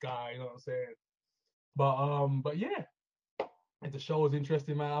nice guy, you know what I'm saying? But yeah. And the show is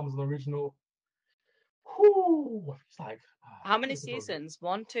interesting, man. Amazon original. Whew, it's like how many seasons?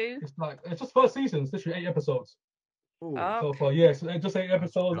 1, 2? It's just first season. It's literally 8 episodes. Oh, so far, yeah. So just 8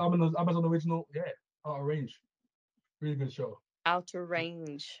 episodes. Amazon original. Yeah, Outer Range. Really good show. Outer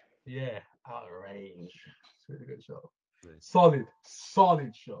Range. Yeah, Outer Range. It's a really good show. Solid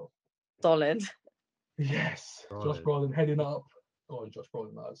show. Solid. Yes. Josh Brolin heading up. Go on, Josh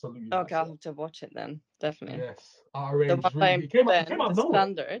Brolin. Salute you. Okay, I'll have to watch it then. Definitely. Yes. Outer Range. It came out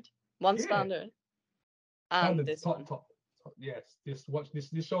standard. Standard. And standard, this top. Yes. This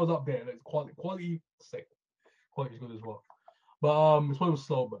shows up there. It's quality sick. Quality is good as well. But it's one of those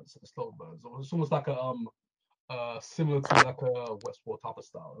slow burns. So it's almost like a similar to like a Westworld type of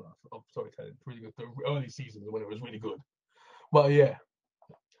style of storytelling. Really good. The early seasons when it was really good. But yeah,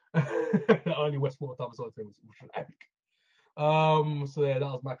 the early Westworld type of storytelling was epic. So yeah, that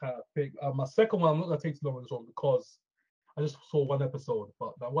was my kind of pick. My second one, I'm not gonna take too long on this one because I just saw one episode,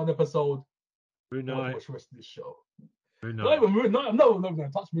 but that one episode, Moon I want to Knight. watch the rest of this show. Moon Not Knight. even Moon Knight. No, I'm not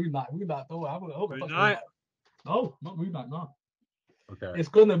gonna touch Moon Knight. Moon Knight. Don't worry, I'm gonna touch Moon Knight. No, not Moon Knight. No, Okay. it's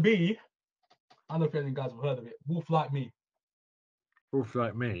gonna be. I don't know if any guys have heard of it. Wolf Like Me. Wolf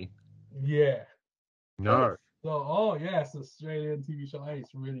Like Me. Yeah. No. So, it's an Australian TV show. Hey,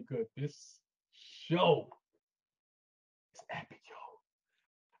 it's really good. This show is epic, yo.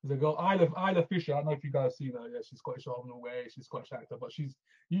 There's a girl, Isla Fisher. I don't know if you guys have seen her. Yeah, she's Scottish all the way. She's Scottish actor, but you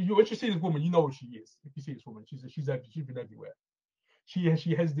when you see this woman, you know who she is. If you see this woman, she's been everywhere. She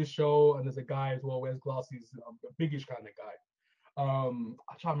has this show, and there's a guy as well, wears glasses, a biggish kind of guy.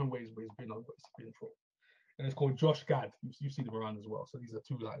 I can't remember where he's been on, but he's been for. And it's called Josh Gad. You've seen him around as well. So these are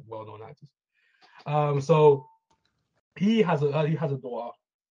two like well-known actors. So he has a daughter,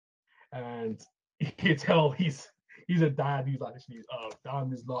 and you can tell he's a dad. He's like literally down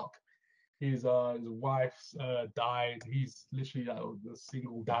his luck. His wife's died. He's literally a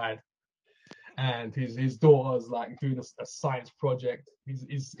single dad, and his daughter's like doing a science project.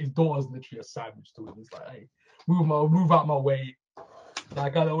 His daughter's literally a savage to him. He's like, hey, move out my way.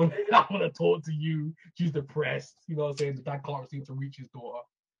 Like I don't want to talk to you. She's depressed. You know what I'm saying? The dad can't seem to reach his daughter.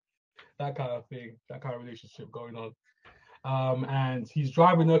 That kind of thing. That kind of relationship going on. And he's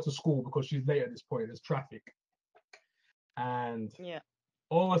driving her to school because she's late at this point. There's traffic. And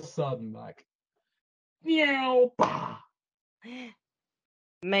all of a sudden, like, meow, bah!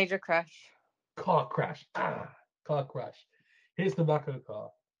 Major crash. Car crash. Car crash. Hits the back of the car.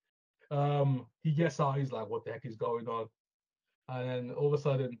 He gets out. He's like, what the heck is going on? And then all of a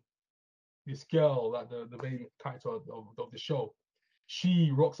sudden, this girl, like the main character of the show,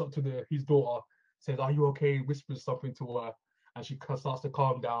 she rocks up to his daughter, says, "Are you okay?" Whispers something to her, and she starts to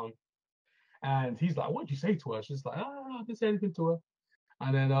calm down. And he's like, "What did you say to her?" She's like, "I didn't say anything to her."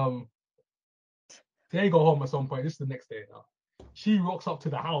 And then they go home at some point. This is the next day now. She rocks up to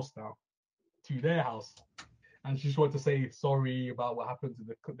the house now, to their house, and she just wanted to say sorry about what happened to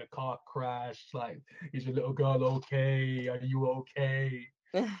the car crash. Like, is your little girl okay? Are you okay?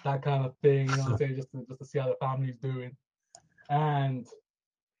 That kind of thing. You know what I'm saying? Just to see how the family's doing. And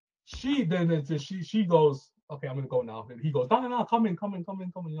she goes, okay, I'm gonna go now. And he goes, no, come in.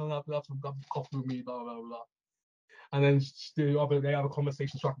 You know, have some coffee with me, blah blah blah. And then they have a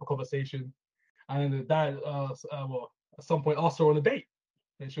conversation, strike up a conversation. And then the dad, at some point, asked her on a date.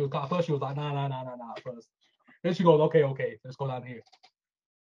 And she was at first she was like, nah, at first. Then she goes, okay, let's go down here.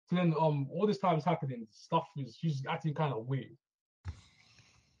 So then all this time is happening. She's acting kind of weird.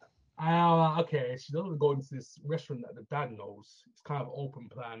 And I'm like, okay, she doesn't go into this restaurant that the dad knows. It's kind of open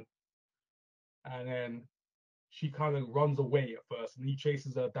plan. And then she kind of runs away at first, and he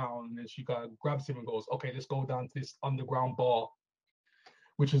chases her down, and then she kind of grabs him and goes, okay, let's go down to this underground bar,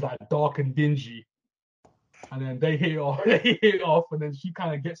 which is like dark and dingy. And then they hit it off, and then she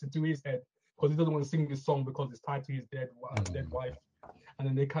kind of gets into his head because he doesn't want to sing this song because it's tied to his dead wife.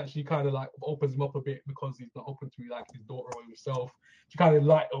 And then she kind of like opens him up a bit because he's not open to like his daughter or himself. She kind of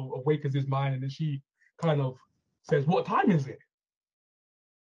like awakens his mind, and then she kind of says, "What time is it?"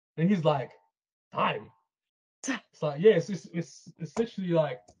 And he's like, "Time." It's like, yeah, it's literally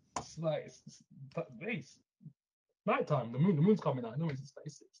like it's nighttime. The moon's coming out. No,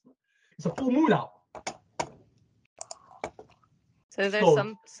 it's a full moon out. So there's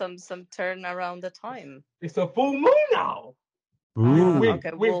some turn around the time. It's a full moon now. Wink,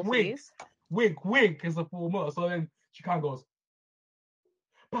 okay, wink is a full moon. So then she kind of goes,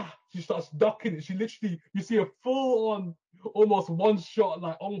 bah! She starts ducking it. She literally, you see a full on, almost one shot,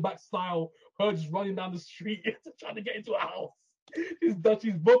 like on back style, her just running down the street trying to get into a house. She's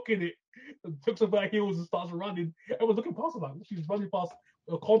booking it. Took some back heels and starts running. Everyone's looking past her. Like, she's running past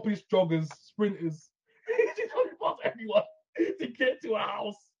accomplished joggers, sprinters. She's running past everyone to get to a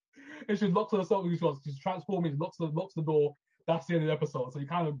house. And she locks herself. She's transforming. Locks the door. That's the end of the episode. So you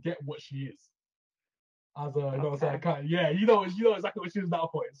kind of get what she is. As a, you know, okay. Like, you know exactly what she is at that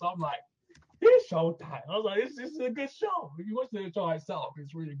point. So I'm like, it's showtime. I was like, this is a good show. If you watch the show itself,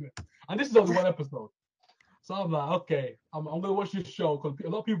 it's really good. And this is only one episode. So I'm like, okay, I'm gonna watch this show because a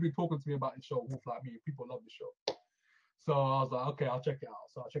lot of people be talking to me about this show, Wolf Like Me. People love the show. So I was like, okay, I'll check it out.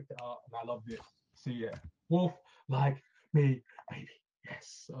 So I checked it out and I loved it. So yeah, Wolf Like Me, baby.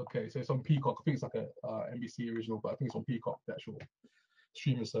 Yes. Okay, so it's on Peacock. I think it's like a NBC original, but I think it's on Peacock, the actual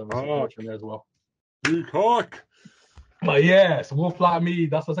streaming service. Watching there as well. Peacock. But yes, Wolf Like Me.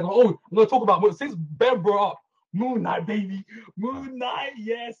 That's the second one. Oh, I'm gonna talk about since Ben brought up Moon Knight, baby. Moon Knight.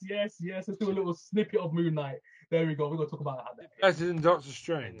 Yes. Let's do a little snippet of Moon Knight. There we go. We're gonna talk about how that. Better than Doctor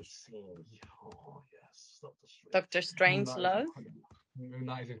Strange. Oh yes, Doctor Strange love. Moon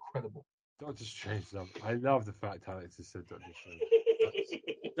Knight is incredible. Doctor Strange love. I love the fact Alex has said Doctor Strange.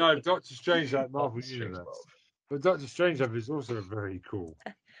 No, Doctor Strange like Marvel Doctor Strange Universe. love. But Doctor Strange love is also very cool.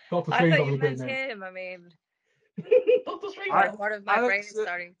 Doctor I Strange thought love is you a great meant name. him. I mean, Doctor Strange I- love. part of my brain Alex, is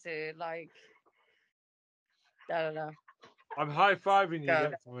starting to like. I don't know. I'm high fiving you Go.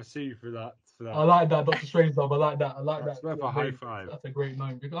 next time I see you for that. I like that, Doctor Strange love. I like that. That's worth a high five. That's a great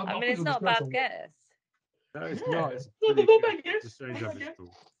name. Because I I mean, think it's it not a was bad guess. No, it's Yeah. not. It's No, pretty no, good. bad guess. Doctor Strange No love bad is guess.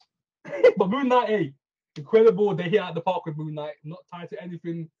 cool. But Moon Knight, hey, incredible. They hit out the park with Moon Knight. Not tied to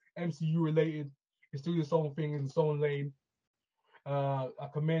anything MCU related. It's doing its own thing in its own lane. I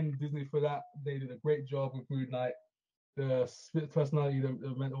commend Disney for that. They did a great job with Moon Knight. The split personality,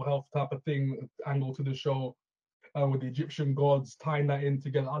 the mental health type of thing angle to the show, with the Egyptian gods tying that in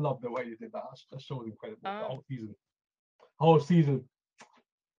together. I love the way they did that. That show was incredible. The whole season,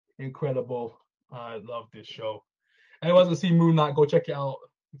 incredible. I love this show. Anyone hasn't seen Moon Knight, go check it out.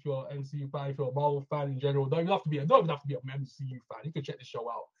 If you're an MCU fan, if you're a Marvel fan in general, don't even have to be an MCU fan. You can check this show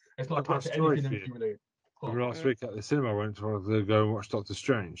out. It's not I've got tied a to story anything for you. MCU related. From last week at the cinema, I went to go and watch Doctor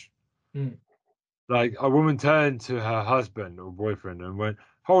Strange. Mm. Like, a woman turned to her husband or boyfriend and went,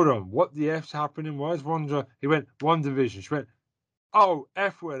 "Hold on, what the F's happening? Where's Wanda?" He went, "WandaVision." She went, "Oh,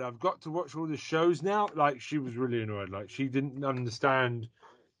 F word, I've got to watch all the shows now." Like, she was really annoyed. Like, she didn't understand.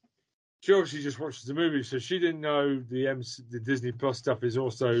 She obviously just watches the movie, so she didn't know the Disney Plus stuff is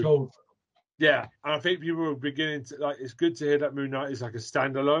also Shows. Yeah, and I think people are beginning to like. It's good to hear that Moon Knight is like a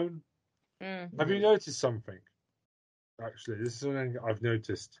standalone. Have you noticed something? Actually, this is something I've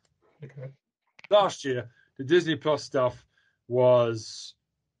noticed. Okay. Last year, the Disney Plus stuff was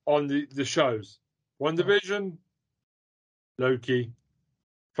on the shows. WandaVision, Loki,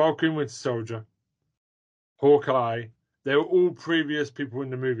 Falcon Winter Soldier, Hawkeye. They were all previous people in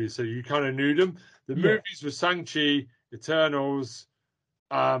the movies, so you kind of knew them. The movies were Shang-Chi, Eternals,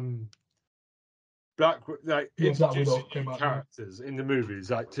 introducing new characters in the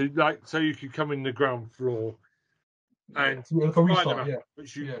movies, so you could come in the ground floor and Spider-Man,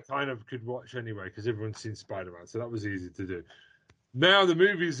 which you kind of could watch anyway because everyone's seen Spider-Man, so that was easy to do. Now the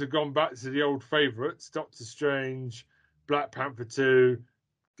movies have gone back to the old favourites: Doctor Strange, Black Panther 2,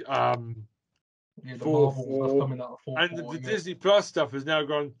 the Disney Plus stuff has now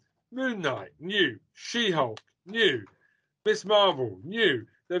gone. Moon Knight, new. She-Hulk, new. Miss Marvel, new.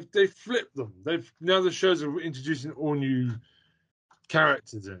 They've flipped them. Now the shows are introducing all new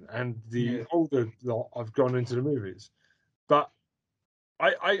characters in, and the older lot have gone into the movies. But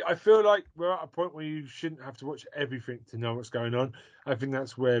I feel like we're at a point where you shouldn't have to watch everything to know what's going on. I think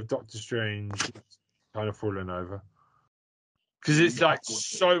that's where Doctor Strange is kind of fallen over. Because it's like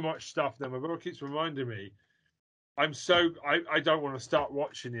so much stuff now. My brother keeps reminding me, I don't want to start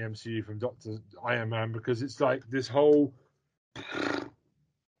watching the MCU from Dr. Iron Man because it's like this whole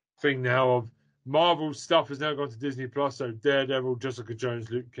thing now of Marvel stuff has now gone to Disney Plus. So Daredevil, Jessica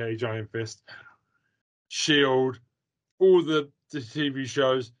Jones, Luke Cage, Iron Fist, Shield, all the TV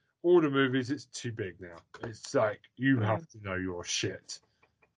shows, all the movies. It's too big now. It's like you have to know your shit.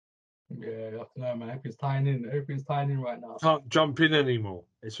 Yeah, you have to know, man. Everything's tying in. Everything's tying in right now. Can't jump in anymore.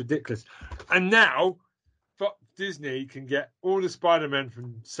 It's ridiculous. And now, Disney can get all the Spider-Men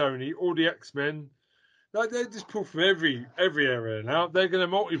from Sony, all the X-Men. Like they just pull from every area now. They're going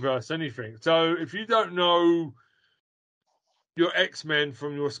to multiverse anything. So if you don't know your X-Men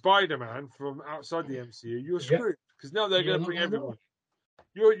from your Spider-Man from outside the MCU, you're screwed because now they're going to bring everyone.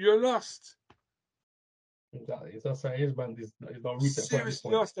 You're lost. Exactly. That's how it is, man. There's no reset.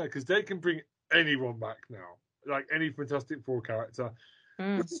 Seriously lost there because they can bring anyone back now, like any Fantastic Four character.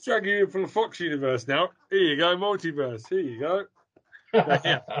 We'll just drag you in from the Fox universe now. Here you go, multiverse. Here you go. That's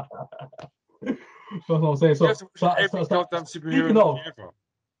what I'm saying.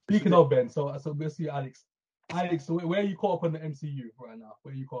 Speaking of Ben, so let's see Alex. Alex, so where are you caught up on the MCU right now?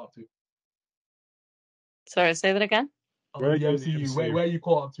 Where are you caught up to? Sorry, say that again. The MCU. Where are you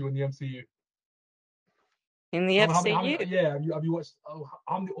caught up to in the MCU? In the MCU? Have you watched?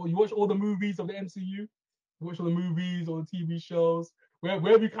 You watched all the movies of the MCU? You watched all the movies, all the TV shows. Where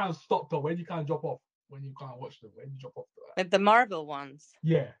have you kind of stopped off? Where do you kind of drop off when you can't watch them? Where do you drop off to that? Like the Marvel ones.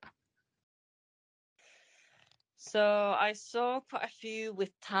 Yeah. So I saw quite a few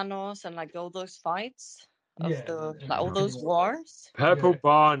with Thanos and like all those fights of all those wars. Purple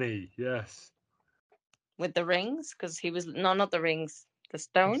Barney, yes. With the rings, because he was not the rings, the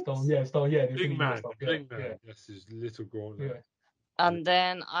stones. Stone, yeah. Bling Man, yes, his little gauntlet. And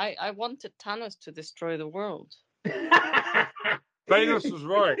then I wanted Thanos to destroy the world. Thanos was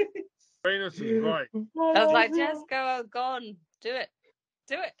right. Thanos was right. I was like, just go on, do it.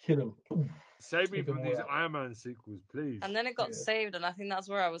 Kill him. Save me Take them from all these out. Iron Man sequels, please. And then it got Yeah. saved, and I think that's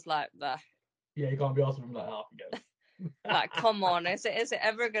where I was like, "Bah." Yeah, you can't be asked him like, oh, forget it. Like, come on, is it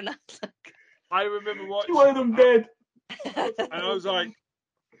ever gonna? I remember watching, Two of them dead. and I was like,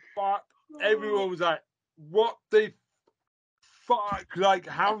 "Fuck!" Everyone was like, "What the fuck? Like,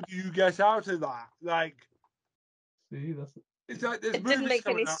 how do you get out of that?" Like, See, that's it's like there's It movies didn't make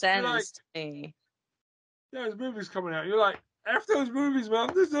coming any out. You're like, sense to me. yeah, there's movies coming out. You're like, F those movies,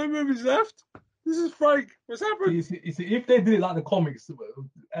 man. There's no movies left. This is fake. What's happened? you see, if they did it like the comics,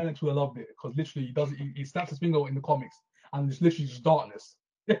 Alex would have loved it because literally he snaps his finger in the comics and it's literally just darkness.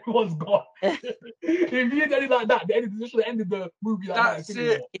 Everyone's gone. If you did it like that, they should have ended the movie like That's that.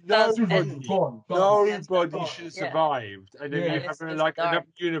 it. It does Nobody, end. Gone. nobody should have Yeah. survived. And then Yeah. you And have it's just like dark. another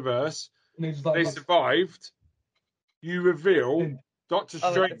universe. And they just They like, survived. You reveal end. Doctor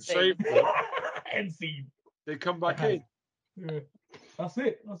Oh, Strange that's it. saved them. End scene. They come back Okay. in. Yeah. That's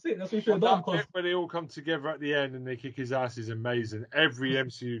it. That's what you should Well, have done that because bit where they all come together at the end and they kick his ass is amazing. Every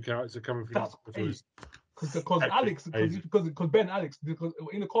MCU character coming from That's this was because epic, Alex amazing. because Ben Alex because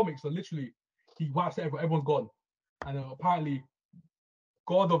in the comics so literally he wipes everyone's gone and apparently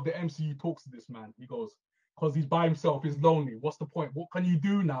God of the MCU talks to this man. He goes because he's by himself, he's lonely. What's the point? What can you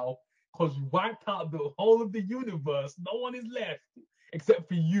do now? Because you wiped out the whole of the universe. No one is left except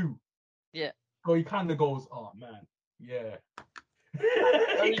for you. Yeah. So he kind of goes, oh man, yeah.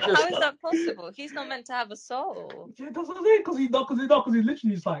 How is that possible? He's not meant to have a soul. Yeah, that's what I'm saying. Because he's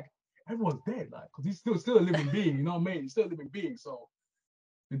literally just like everyone's dead, like because he's still a living being. You know what I mean? He's still a living being. So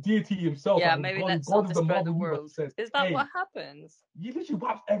the deity himself, Yeah, like, maybe God, let's God not of the destroy Marvel the universe world. says, Is that hey, what happens? he literally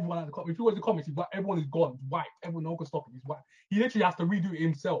wipes everyone out of the comics. If you watch the comics, everyone is gone, wiped. Everyone, no one can stop him. He's wiped. He literally has to redo it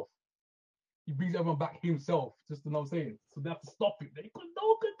himself. He brings everyone back himself. Just you know what I'm saying. So they have to stop it. No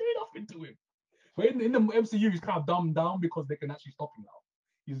one can do nothing to him. But in the MCU, he's kind of dumbed down because they can actually stop him now.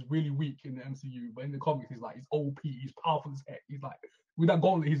 He's really weak in the MCU, but in the comics, he's OP. He's powerful as heck. He's like with that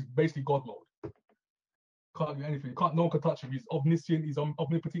gauntlet, he's basically God mode. Can't do anything. No one can touch him. He's omniscient. He's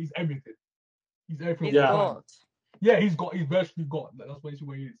omnipotent. He's everything. He's everything. He's Yeah. God. Yeah, he's virtually God. Like, that's basically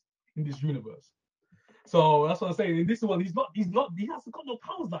where he is in this universe. So that's what I'm saying. In this one, he hasn't got no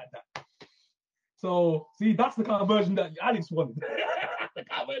powers like that. So see, that's the kind of version that Alex wanted. The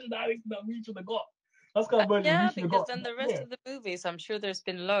kind of version that Alex that we should have got. That's the kind of version Yeah, we should have because got. then the rest of the movies, I'm sure there's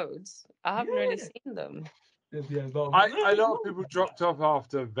been loads. I haven't really seen them. A lot of people dropped off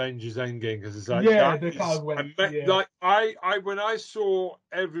after Avengers Endgame because it's like Yeah, that they is- kind of went, I met, yeah. like I when I saw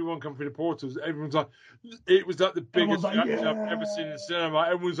everyone come through the portals, everyone's like, it was like the biggest Everyone's like, reaction I've ever seen in the cinema.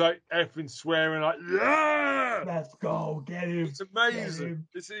 Everyone's like effing swearing like, yeah, Let's go, get him. it's amazing,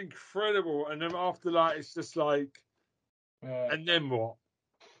 it's incredible. And then after that, it's just like, and then what?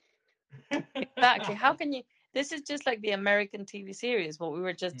 Exactly. How can you? This is just like the American TV series, what we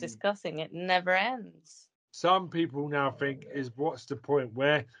were just discussing. It never ends. Some people now think is what's the point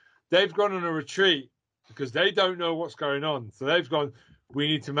where they've gone on a retreat because they don't know what's going on. So they've gone, we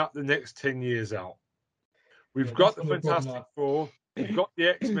need to map the next 10 years out. We've got the Fantastic Four. We've got the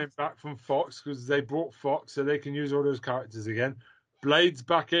X-Men back from Fox because they bought Fox so they can use all those characters again. Blade's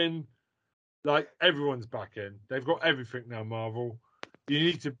back in. Like, everyone's back in. They've got everything now, Marvel. You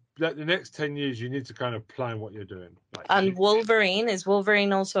need to, like, the next 10 years, you need to kind of plan what you're doing. Like, And Wolverine, is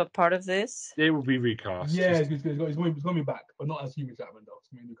Wolverine also a part of this? They will be recast. Yeah, he's going to be back, but not as Hugh Jackman,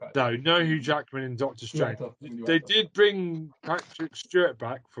 though. No Hugh Jackman in Doctor Strange. They did bring Patrick Stewart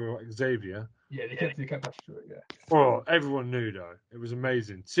back for Xavier. Yeah, they kept Patrick Stewart, yeah. Oh, everyone knew, though. It was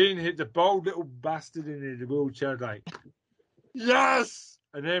amazing. Seeing the bold little bastard in the wheelchair, like, yes!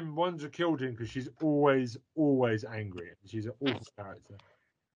 And then Wanda killed him because she's always angry. She's an awful character.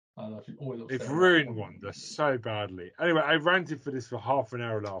 She's always upset. They've ruined Wanda so badly. Anyway, I ranted for this for half an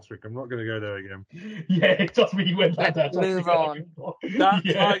hour last week. I'm not going to go there again. Yeah, just me went like that. Move on. That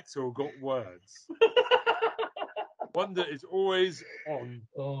title got words. Wanda is always on.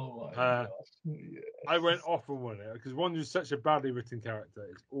 Oh my gosh. Yeah. I went off on one because Wanda is such a badly written character.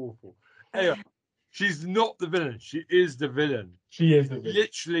 It's awful. Anyway, she's not the villain. She is the villain. She is the villain.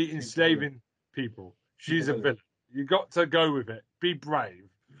 Literally enslaving people. She's a villain. You got to go with it. Be brave.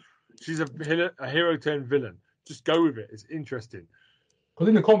 She's a hero turned villain. Just go with it. It's interesting. Because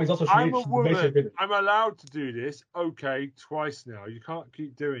in the comics, that's what she I'm is. a woman. I'm allowed to do this. Okay, twice now. You can't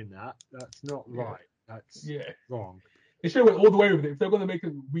keep doing that. That's not right. That's wrong. They should have went all the way with it. If they're going to make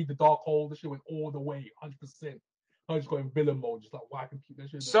it read the Dark Hole, they should have went all the way, 100%. I just got in villain mode, just like wiping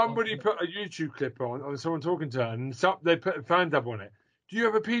people. Somebody put a YouTube clip on someone talking to her, and they put a fan dub on it. Do you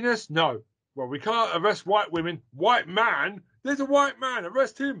have a penis? No. Well, we can't arrest white women. White man? There's a white man.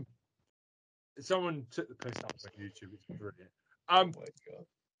 Arrest him. Someone took the piss out on YouTube. It's brilliant. Oh my God.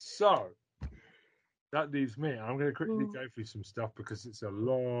 So that leaves me. I'm going to quickly go through some stuff because it's a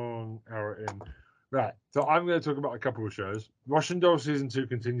long hour in. Right. So I'm going to talk about a couple of shows. Russian Doll Season 2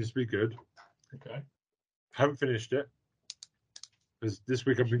 continues to be good. Okay. Haven't finished it because this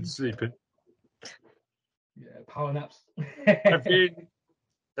week I've been sleeping. Yeah, power naps.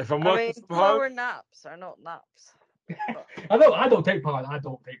 If I'm working from power home, naps are not naps. I don't take power. I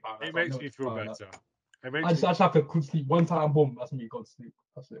don't take power. It makes me feel better. I just have to sleep one time. Boom. That's me. Go to sleep.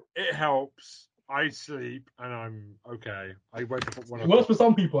 That's it. It helps. I sleep and I'm okay. I wake up at 1 o'clock. It works for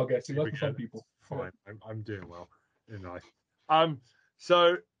some people, I guess. It works for some people. Fine. Yeah. I'm doing well in life.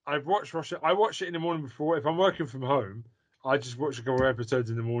 So I've watched Russia. I watch it in the morning before. If I'm working from home, I just watch a couple of episodes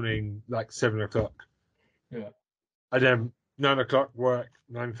in the morning, like 7 o'clock. Yeah. And then 9 o'clock work,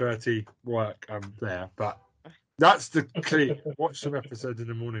 9:30 work. I'm there, but that's the key. Watch some episodes in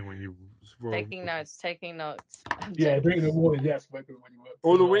the morning when you taking notes. Yeah, doing it in the morning. Yes, when you work.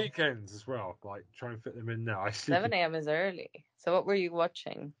 All the weekends as well. Like try and fit them in now. 7 a.m. is early. So what were you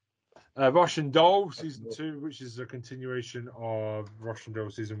watching? Russian Doll Season 2, which is a continuation of Russian Doll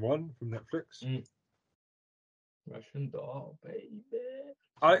Season 1 from Netflix. Russian Doll, baby.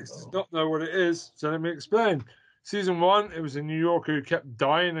 Alex does not know what it is, so let me explain. Season 1, it was a New Yorker who kept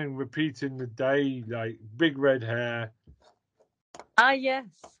dying and repeating the day, like big red hair. Ah, yes.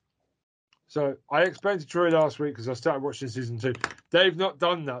 So I explained to Troy last week because I started watching Season 2. They've not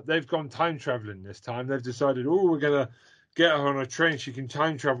done that. They've gone time traveling this time. They've decided, we're going to get her on a train. She can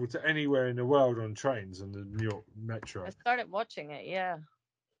time travel to anywhere in the world on trains on the New York Metro. I started watching it, yeah.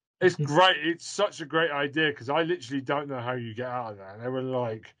 It's great. It's such a great idea because I literally don't know how you get out of there. And they were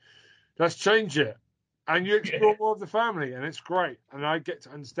like, let's change it. And you explore more of the family, and it's great. And I get to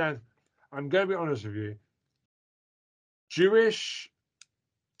understand. I'm going to be honest with you. Jewish,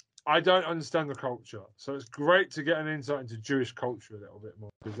 I don't understand the culture. So it's great to get an insight into Jewish culture a little bit more.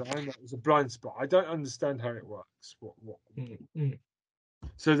 Because I know it's a blind spot. I don't understand how it works.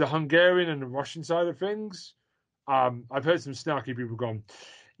 So the Hungarian and the Russian side of things, I've heard some snarky people going,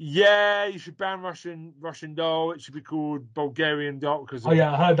 yeah, you should ban Russian Doll. It should be called Bulgarian Doll. Because I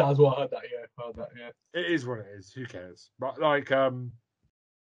heard that as well. I heard that. It is what it is. Who cares? But like, I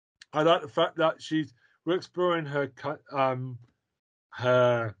like the fact that we're exploring her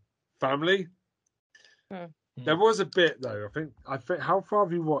family. There was a bit though. I think. How far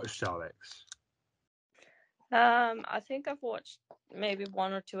have you watched, Alex? I think I've watched maybe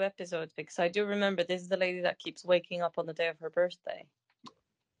 1 or 2 episodes because I do remember this is the lady that keeps waking up on the day of her birthday.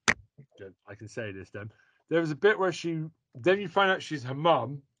 Good. I can say this then. There was a bit where then you find out she's her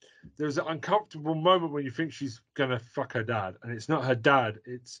mum. There's an uncomfortable moment when you think she's gonna fuck her dad, and it's not her dad.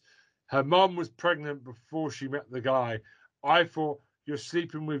 It's her mum was pregnant before she met the guy. I thought you're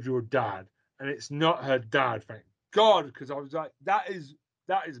sleeping with your dad, and it's not her dad. Thank God, because I was like, that is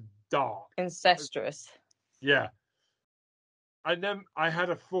dark, incestuous. Yeah. And then I had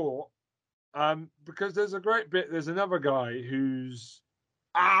a thought, because there's a great bit. There's another guy who's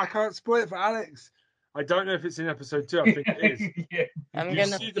I can't spoil it for Alex. I don't know if it's in episode 2. I think it is. You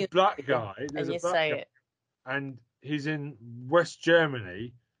see the black guy. There's a black guy, and he's in West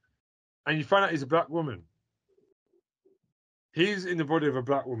Germany, and you find out he's a black woman. He's in the body of a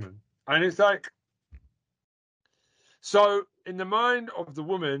black woman, and it's like, so in the mind of the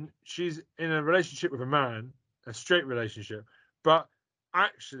woman, she's in a relationship with a man, a straight relationship, but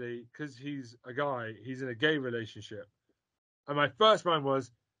actually, because he's a guy, he's in a gay relationship. And my first mind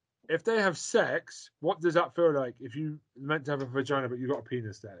was, if they have sex, what does that feel like if you meant to have a vagina but you got a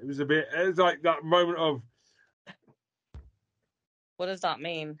penis there? It was like that moment of, what does that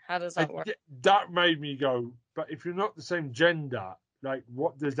mean? How does that work? That made me go, but if you're not the same gender, like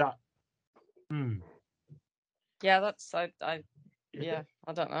what does that? Yeah, that's I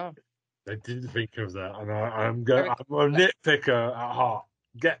don't know. I didn't think of that, and I'm a nitpicker at heart.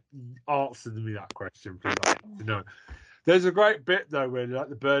 Answer me that question, please. I need to know. There's a great bit though where like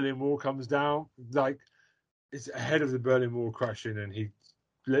the Berlin Wall comes down, like it's ahead of the Berlin Wall crashing, and he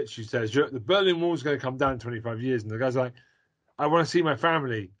literally says, the Berlin Wall's going to come down in 25 years, and the guy's like, I want to see my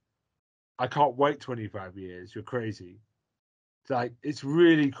family. I can't wait 25 years. You're crazy. It's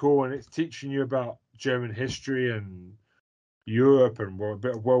really cool, and it's teaching you about German history and Europe and a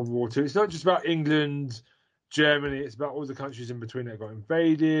bit of World War II. It's not just about England, Germany. It's about all the countries in between that got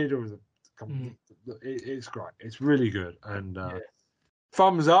invaded. It's great. It's really good. And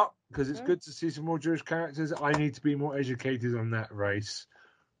thumbs up. because it's good to see some more Jewish characters. I need to be more educated on that race.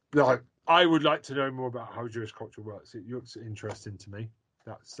 Like, I would like to know more about how Jewish culture works. It looks interesting to me.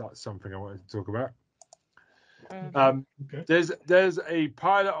 That's something I wanted to talk about. Okay. There's a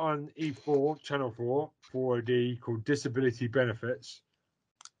pilot on E4, Channel 4, 4D, called Disability Benefits.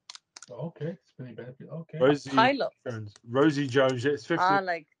 Okay. Spinning benefit. Okay. Rosie Jones. It's 50.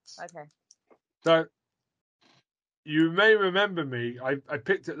 Okay. So you may remember me. I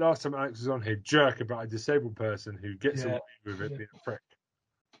picked it last time Alex was on here. Jerk, about a disabled person who gets away with it being a prick.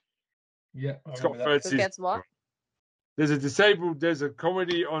 Yeah. It's got third season. Gets what? There's a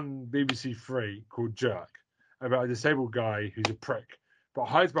comedy on BBC Three called Jerk about a disabled guy who's a prick, but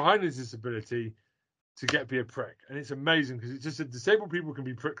hides behind his disability to be a prick. And it's amazing because it's just that disabled people can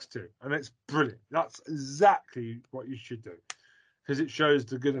be pricks too. And it's brilliant. That's exactly what you should do because it shows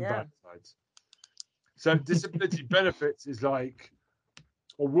the good and bad sides. So Disability Benefits is like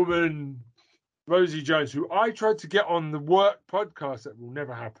a woman, Rosie Jones, who I tried to get on the work podcast that will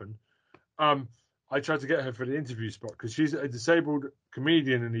never happen. I tried to get her for the interview spot because she's a disabled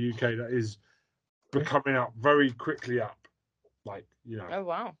comedian in the UK that is becoming up very quickly up. Like, you know. Oh,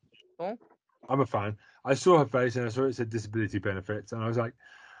 wow. Cool. I'm a fan. I saw her face and I saw it said Disability Benefits and I was like,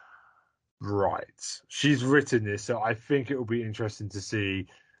 right. She's written this, so I think it will be interesting to see.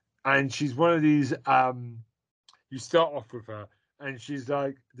 And she's one of these, you start off with her and she's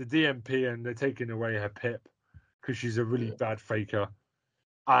like the DMP and they're taking away her PIP because she's a really bad faker.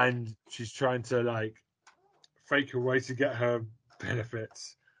 And she's trying to like fake a way to get her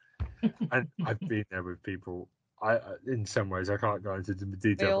benefits. And I've been there with people. In some ways, I can't go into the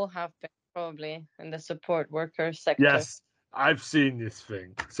detail. We all have been probably in the support worker sector. Yes, I've seen this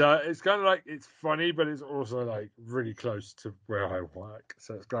thing. So it's kind of like, it's funny, but it's also like really close to where I work.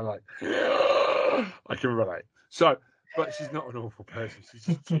 So it's kind of like, I can relate. So, but she's not an awful person. She's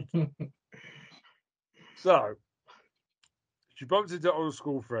just cheeky. So she bumps into an old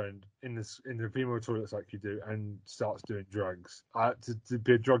school friend in the female toilets like you do and starts doing drugs to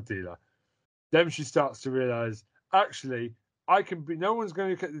be a drug dealer. Then she starts to realize, actually, no one's going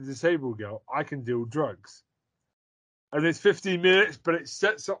to look at the disabled girl. I can deal drugs. And it's 15 minutes, but it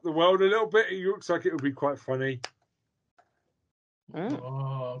sets up the world a little bit. It looks like it would be quite funny.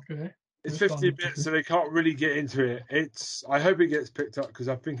 Oh, okay. It's 15 minutes, so they can't really get into it. I hope it gets picked up because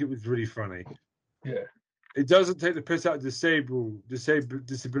I think it was really funny. Yeah. It doesn't take the piss out of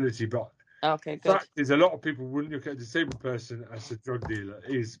disability, but okay, good. The fact is, a lot of people wouldn't look at a disabled person as a drug dealer.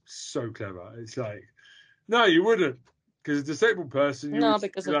 It is so clever. It's like, no, you wouldn't, because a disabled person.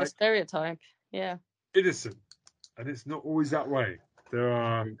 Because of the stereotype. Yeah. Innocent, and it's not always that way. There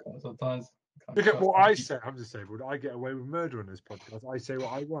are sometimes. Look at what I say. I'm disabled. I get away with murder on this podcast. I say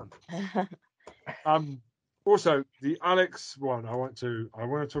what I want. Also, the Alex one, I want to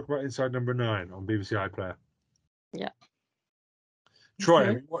talk about Inside Number 9 on BBC iPlayer. Yeah. Troy,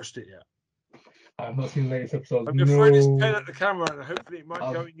 have you watched it yet? I've not seen the latest episode. I'm going to throw this pen at the camera and hopefully it might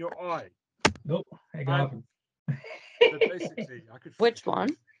go in your eye. Nope, ain't gonna happen. So basically, Which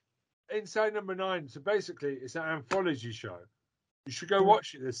one? Inside Number 9. So basically, it's an anthology show. You should go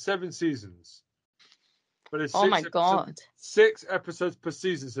watch it. There's 7 seasons. But it's 6 episodes per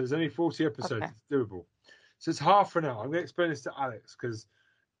season, so there's only 40 episodes. Okay. It's doable. So it's half an hour. I'm going to explain this to Alex because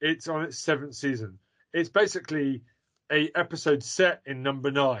it's on its 7th season. It's basically a episode set in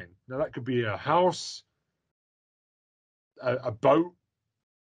Number 9. Now, that could be a house, a boat,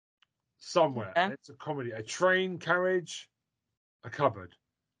 somewhere. Okay. It's a comedy. A train carriage, a cupboard.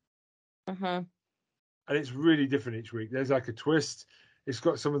 Uh-huh. And it's really different each week. There's like a twist. It's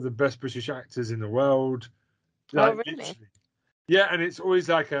got some of the best British actors in the world. Like, oh, really? Yeah, and it's always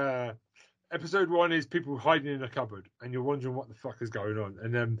like episode 1 is people hiding in a cupboard, and you're wondering what the fuck is going on.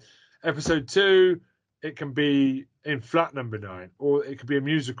 And then episode 2, it can be in flat Number 9, or it could be a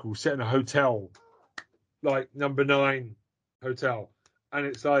musical set in a hotel, like Number 9 Hotel. And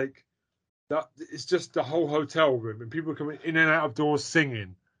it's like that. It's just the whole hotel room, and people coming in and out of doors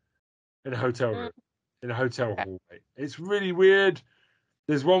singing in a hotel room, in a hotel hallway. It's really weird.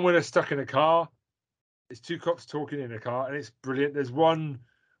 There's one where they're stuck in a car. It's 2 cops talking in a car, and it's brilliant. There's one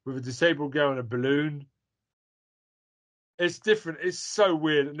with a disabled girl in a balloon. It's different. It's so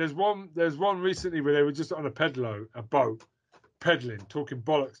weird. And there's one recently where they were just on a boat, peddling, talking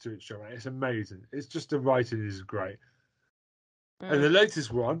bollocks to each other. It's amazing. It's just the writing is great. And the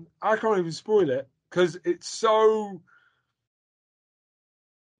latest one, I can't even spoil it because it's so.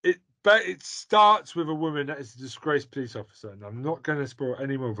 It starts with a woman that is a disgraced police officer, and I'm not going to spoil it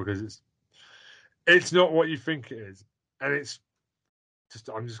anymore because it's not what you think it is, and it's just.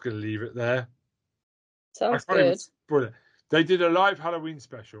 I'm just going to leave it there. Sounds good. Spoil it. They did a live Halloween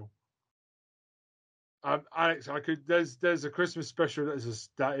special Alex, there's a Christmas special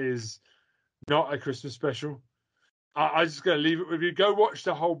that is not a Christmas special. I'm just going to leave it with you. Go watch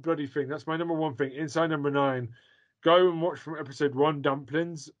the whole bloody thing. That's my number one thing. Inside Number 9. Go and watch from episode 1,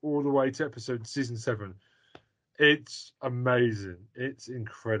 Dumplings, all the way to season 7. It's amazing. It's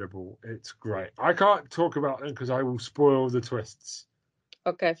incredible. It's great. I can't talk about them because I will spoil the twists.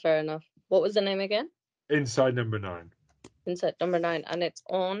 Okay, fair enough. What was the name again? Inside Number 9. Inside Number 9, and it's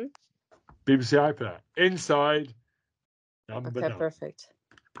on BBC iPlayer. Inside Number 9. Okay, perfect.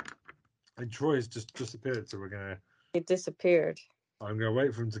 And Troy has just disappeared, so He disappeared. I'm gonna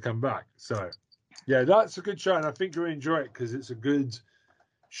wait for him to come back. So, yeah, that's a good show, and I think you'll enjoy it because it's a good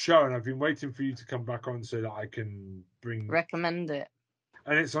show, and I've been waiting for you to come back on so that I can recommend it.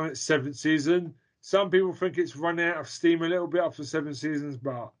 And it's on its 7th season. Some people think it's running out of steam a little bit after 7 seasons,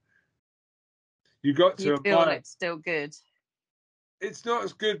 but you feel it's still good. It's not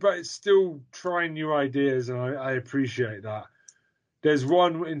as good, but it's still trying new ideas, and I appreciate that. There's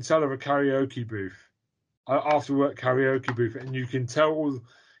one inside of a karaoke booth, after work karaoke booth, and you can tell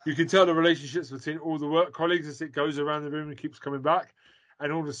the relationships between all the work colleagues as it goes around the room and keeps coming back,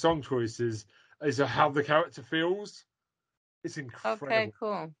 and all the song choices is how the character feels. It's incredible. Okay,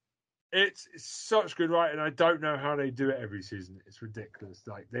 cool. It's such good writing. I don't know how they do it every season. It's ridiculous.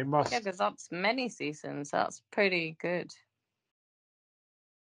 Like they must. Yeah, because that's many seasons. That's pretty good.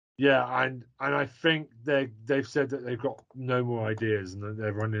 Yeah, and I think they've said that they've got no more ideas and that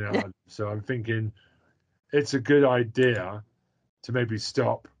they're running out. Of, so I'm thinking it's a good idea to maybe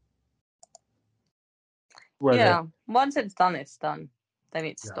stop. Once it's done, it's done. They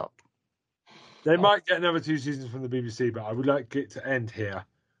need to stop. They might get another 2 seasons from the BBC, but I would like it to end here.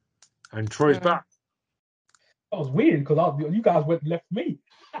 And Troy's back. That was weird because you guys left me.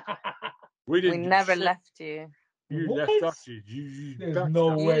 We never left you. You left us. You There's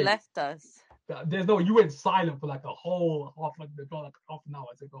no way. You left us. There's no. You went silent for like a whole half an hour.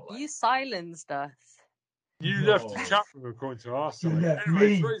 You silenced us. You left the chat room according to our side.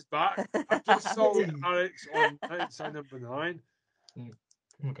 Anyway, Troy's back. I've just sold Alex on Inside Number 9.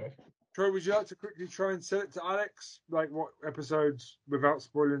 Okay. Troy, would you like to quickly try and sell it to Alex? Like what episodes without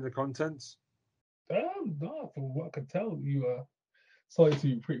spoiling the contents? No, from what I can tell, you sold it to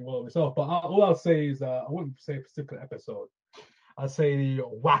you pretty well myself. But all I'll say is, I wouldn't say a particular episode. I'd say the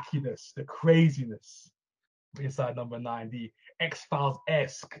wackiness, the craziness inside Number 9, the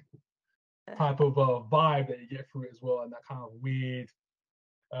X-Files-esque type of vibe that you get through it as well, and that kind of weird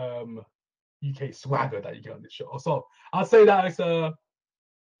UK swagger that you get on the show. So I'd say that it's a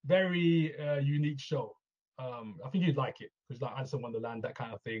very unique show. I think you'd like it because like Alice in Wonderland, that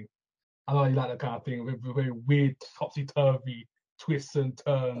kind of thing. I know you like that kind of thing with very weird, topsy-turvy twists and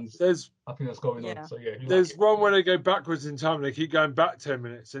turns. I think that's going on. So yeah, there's one where they go backwards in time. They keep going back 10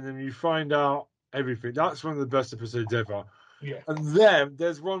 minutes, and then you find out everything. That's one of the best episodes ever. Yeah. And then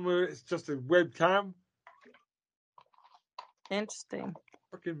there's one where it's just a webcam. Interesting.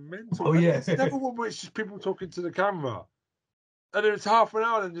 Fucking mental. Oh yeah. There's another one where it's just people talking to the camera. And then it's half an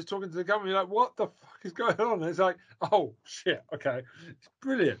hour and just talking to the camera. You're like, what the fuck is going on? And it's like, oh shit, okay. It's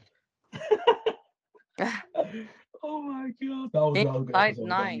brilliant. Oh my god. That was Inside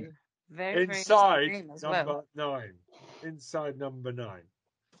 9. Very, Inside very as Number well. 9. Inside Number 9.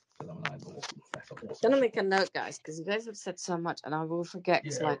 I'm gonna make a note, guys, because you guys have said so much, and I will forget.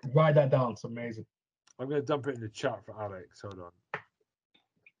 Yeah, write that down. It's amazing. I'm gonna dump it in the chat for Alex. Hold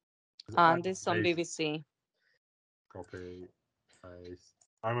on. This is on BBC. Copy. Paste.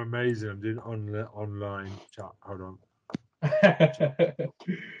 I'm amazing. I'm doing online chat. Hold on.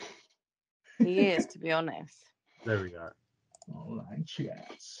 He is, to be honest. There we go. Online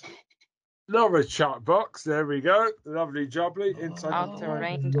chats. Another chat box. There we go. Lovely jubbly. Inside Outer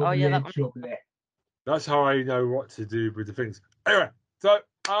range. Oh yeah, that one. That's how I know what to do with the things. Anyway, so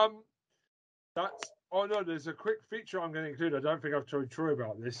that's. Oh no, there's a quick feature I'm going to include. I don't think I've told Troy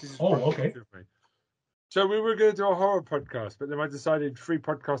about this. This is okay. So we were going to do a horror podcast, but then I decided 3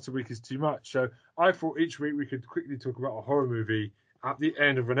 podcasts a week is too much. So I thought each week we could quickly talk about a horror movie at the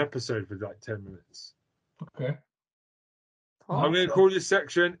end of an episode for like 10 minutes. Okay. I'm going to call this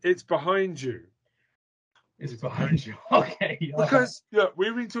section "It's Behind You." It's behind you. Okay. Because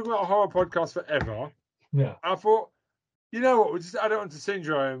we've been talking about a horror podcast forever. Yeah. I thought, you know what? We'll just add it onto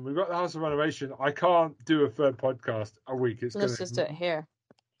Syndrome. We've got the House of Renovation. I can't do a 3rd podcast a week. Let's just do it here.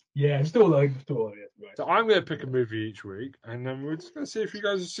 Yeah, still right. So I'm going to pick a movie each week, and then we're just going to see if you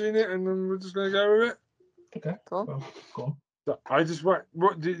guys have seen it, and then we're just going to go with it. Okay. Cool. Cool. So I just want.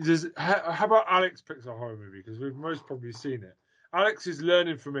 How about Alex picks a horror movie, because we've most probably seen it. Alex is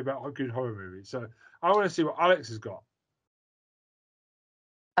learning from me about a good horror movie, so I want to see what Alex has got.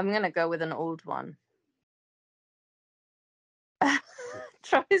 I'm gonna go with an old one.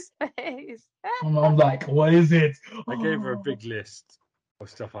 from his face. I'm like, what is it? I gave her a big list of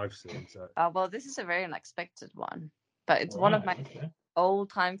stuff I've seen. So Well, this is a very unexpected one, but it's one of my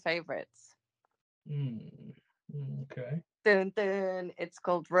old-time favorites. Okay. Dun, dun. It's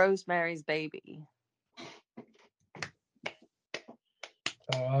called Rosemary's Baby.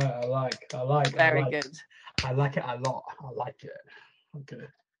 I like. Very good. I like it a lot. I like it. Okay.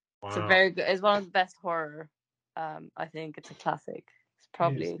 wow. It's a very good. It's one of the best horror. I think it's a classic. It's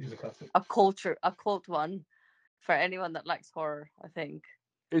probably It is a classic. a cult one for anyone that likes horror. I think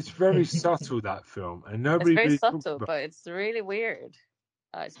It's very subtle, that film, and nobody it's very really talks subtle, about but it's really weird.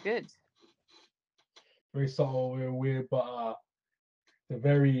 It's good. Very subtle, very weird, but the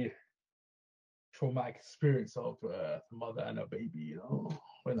very traumatic experience of the mother and her baby, you know,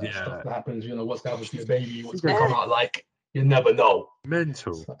 when that stuff happens, you know, what's going to happen to your baby, what's going to come out like, you never know.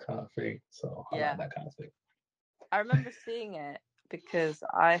 mental. It's that kind of thing. So I Yeah. like that kind of thing. I remember seeing it because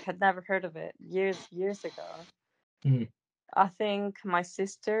I had never heard of it years ago. Mm. I think my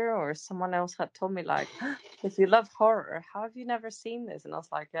sister or someone else had told me, like, if you love horror, how have you never seen this? And I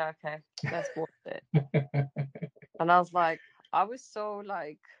was like, yeah, okay, let's watch it. And I was like, I was so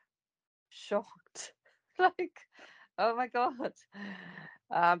like shocked, like, oh my god,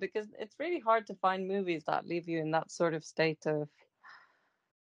 because it's really hard to find movies that leave you in that sort of state of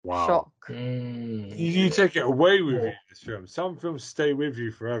shock. You take it away with you. This film. Some films stay with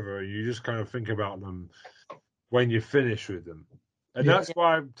you forever, and you just kind of think about them when you finish with them. And that's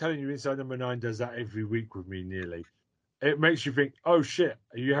why I'm telling you, Inside Number 9 does that every week with me, nearly. It makes you think, oh shit,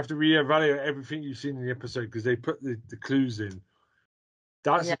 you have to reevaluate everything you've seen in the episode because they put the clues in.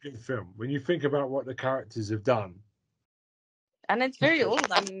 That's a good film. When you think about what the characters have done. And it's very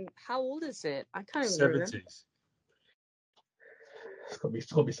old. I mean, how old is it? I can't even remember. 70s. It's got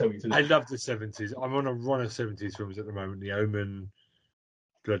to be 70s. I love the 70s. I'm on a run of 70s films at the moment. The Omen,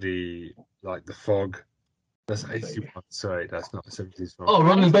 bloody, like The Fog. That's 81. Sorry, that's not a 70s film. Oh,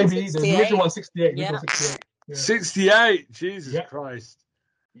 Rosemary's Baby. The original one, 68. Yeah. 68! Jesus Christ.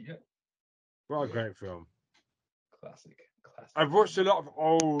 Yeah. What a great film. Classic. I've watched a lot of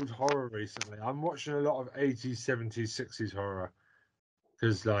old horror recently. I'm watching a lot of 80s, 70s, 60s horror.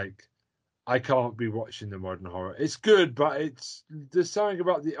 Because, like, I can't be watching the modern horror. It's good, but there's something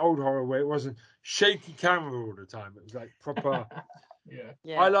about the old horror where it wasn't shaky camera all the time. It was like proper.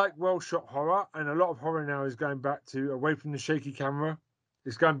 Yeah. I like well shot horror, and a lot of horror now is going back to away from the shaky camera.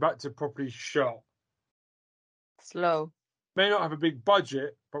 It's going back to properly shot. Slow. May not have a big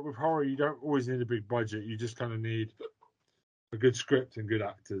budget, but with horror you don't always need a big budget. You just kind of need a good script and good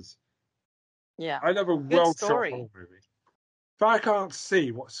actors. Yeah. I love a well shot horror movie. If I can't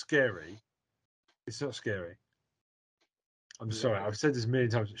see what's scary, it's not scary. I'm sorry, I've said this a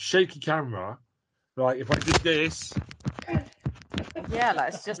million times. Shaky camera, like if I did this. Yeah,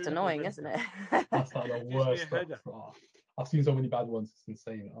 like it's just annoying, isn't it? That's like the worst stuff. Oh, I've seen so many bad ones. It's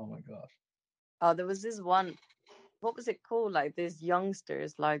insane. Oh my gosh. Oh, there was this one. What was it called? Like these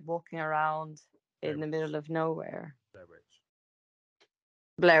youngsters, like walking around in the middle of nowhere.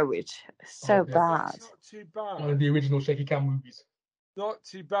 Blair Witch. So bad. It's not too bad. One of the original shaky cam movies. Not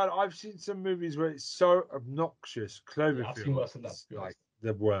too bad. I've seen some movies where it's so obnoxious. Cloverfield. I've seen worse than that. Like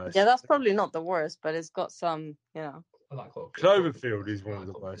the worst. Yeah, that's probably not the worst, but it's got some, you know. I like Cloverfield. Cloverfield is one of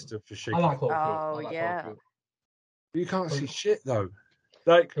the worst for shaky. I like Cloverfield. Oh, yeah. Cloverfield. You can't see shit though.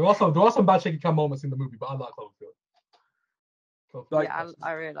 Like there are some bad shaky cam moments in the movie, but I like Cloverfield. Like, yeah,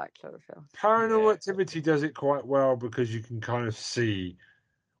 I really like Cloverfield. Paranormal Activity does it quite well because you can kind of see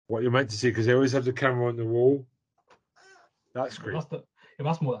what you're meant to see because they always have the camera on the wall. That's great.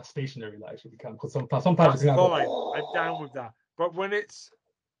 That's more that stationary light shaky cam because sometimes that's fine. I'm down with that. But when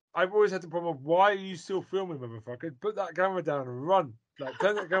I've always had the problem of why are you still filming, motherfucker? Put that camera down and run. Like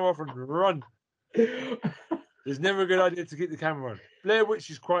turn that camera off and run. It's never a good idea to keep the camera on. Blair Witch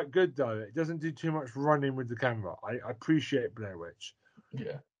is quite good though. It doesn't do too much running with the camera. I appreciate Blair Witch.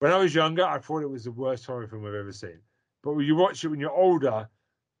 Yeah. When I was younger, I thought it was the worst horror film I've ever seen. But when you watch it when you're older,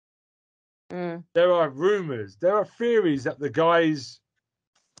 there are rumors, there are theories that the guys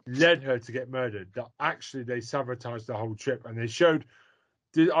led her to get murdered. That actually they sabotaged the whole trip. And they showed.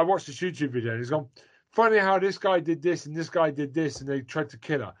 I watched this YouTube video and it's gone. Funny how this guy did this and this guy did this and they tried to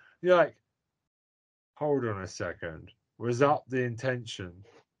kill her. You're like, hold on a second. Was that the intention?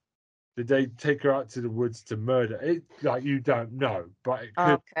 Did they take her out to the woods to murder? It like you don't know, but it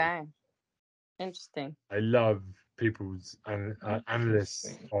could. Okay. Interesting. I love people's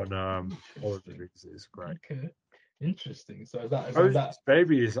analysts on all of the movies. It's great. Okay. Interesting. So that Rosemary's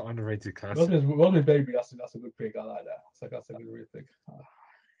Baby is an underrated classic. Rosemary's Baby, that's a good pick. I like that. That's a good pick.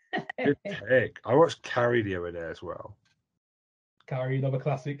 Good pick. I watched Carrie the other day as well. Carrie, another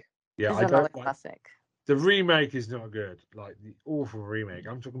classic. Yeah, It's I another don't like classic. the remake is not good. Like the awful remake.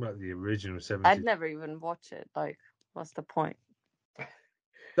 I'm talking about the original I'd 70s. never even watch it. Like, what's the point?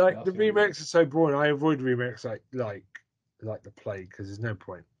 Like Yeah, the I've seen remakes are so boring. I avoid remakes like the plague because there's no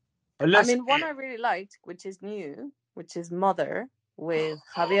point. I Unless mean, one I really liked, which is new, which is Mother with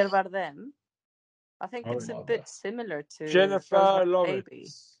Javier Bardem. I think Oh, it's a Mother. bit similar to Jennifer Rosemary's Baby.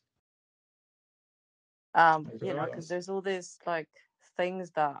 Lawrence. You know, because there's all these like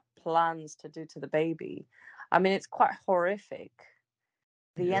things that plans to do to the baby. I mean, it's quite horrific.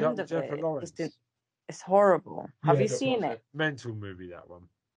 The Yeah. Is that end with of Jennifer it Lawrence? it's horrible. Have Yeah, you Jeff seen Lawrence, it? Mental movie, that one.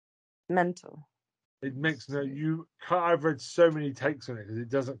 Mental. It makes no. I've read so many takes on it because it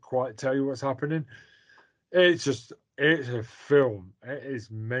doesn't quite tell you what's happening. It's a film. It is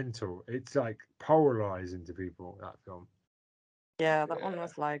mental. It's like polarizing to people. That film. Yeah, that one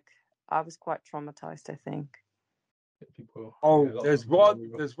was like, I was quite traumatized, I think. People. Oh, Yeah, there's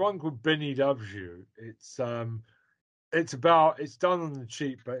one. There's one called Benny Loves You. It's done on the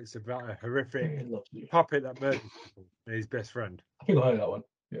cheap, but it's about a horrific puppet that murders people and his best friend. I think I heard that one.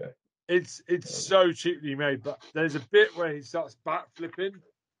 Yeah. It's so cheaply made, but there's a bit where he starts backflipping.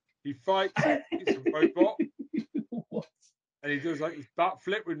 He fights. He's a robot. What? And he does like this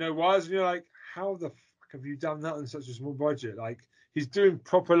backflip with no wires, and you're like, how the fuck have you done that on such a small budget? Like he's doing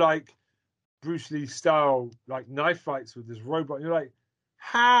proper like Bruce Lee style like knife fights with this robot. And you're like,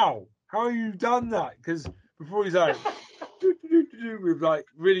 how? How have you done that? Because before he's like with like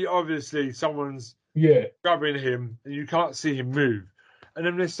really obviously someone's grabbing him and you can't see him move. And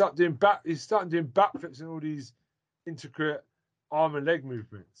then he's starting doing backflips and all these intricate arm and leg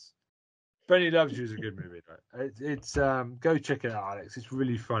movements. Benny Loves You is a good movie. Though. It's go check it out, Alex. It's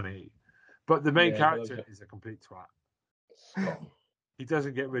really funny, but the main character is a complete twat. He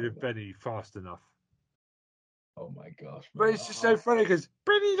doesn't get rid of Benny fast enough. Oh my gosh! But it's just so funny because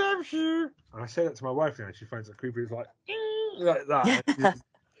Benny loves you, and I say that to my wife now, and she finds it creepy. It's like that.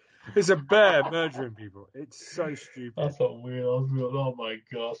 It's a bear murdering people. It's so stupid. That's so weird. Oh my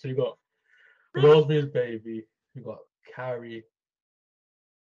gosh! So you got Rosemary's Baby. You got Carrie.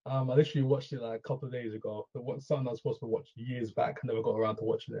 I literally watched it like a couple of days ago. Something I was supposed to watch years back. I never got around to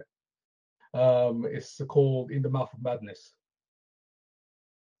watching it. It's called In the Mouth of Madness.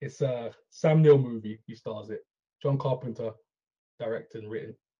 It's a Sam Neill movie. He stars it. John Carpenter directed and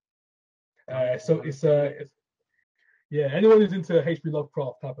written. So it's anyone who's into H.P.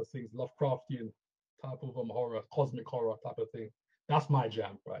 Lovecraft type of things, Lovecraftian type of horror, cosmic horror type of thing. That's my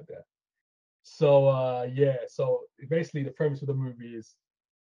jam right there. So so basically the premise of the movie is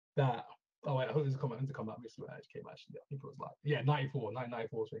that I hope this is coming to come out. Let me see when it came actually. I think it was like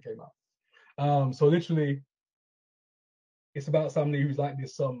 1994 when it came out. So literally it's about somebody who's like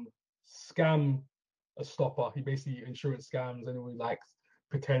this scam stopper. He basically insurance scams and he like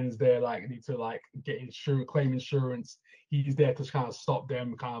pretends they're like need to like get insurance, claim insurance. He's there to kind of stop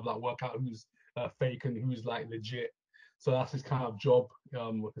them, kind of like work out who's fake and who's like legit. So that's his kind of job,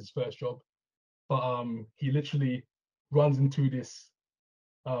 with his first job. But he literally runs into this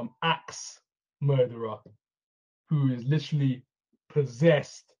axe murderer who is literally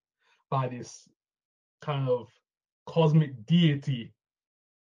possessed by this kind of cosmic deity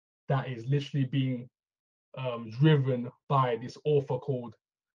that is literally being driven by this author called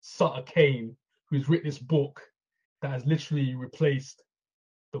Sutter Kane, who's written this book that has literally replaced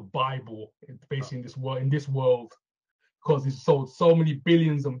the Bible, basically in this world, because he's sold so many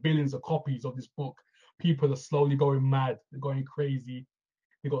billions and billions of copies of this book. People are slowly going mad, they're going crazy.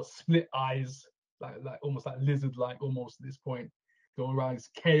 They got split eyes, like almost like lizard-like almost at this point. Go around, it's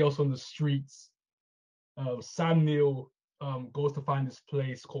chaos on the streets. Sam Neill goes to find this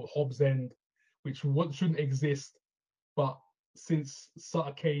place called Hobbs End, which shouldn't exist, but since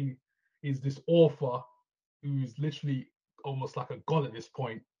Sutter Kane is this author who's literally almost like a god at this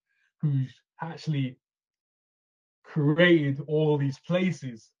point, who's actually created all these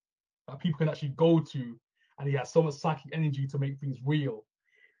places that people can actually go to, and he has so much psychic energy to make things real.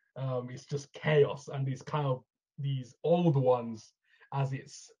 It's just chaos, and these old ones, as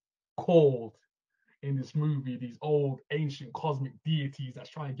it's called in this movie, these old ancient cosmic deities that's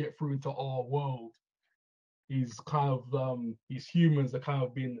trying to get through into our world. These humans that kind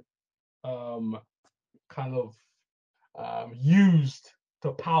of been used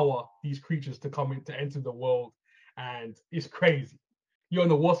to power these creatures to come in to enter the world, and it's crazy. You don't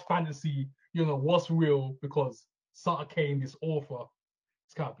know what's fantasy, you don't know what's real, because Sutter Kane, this author,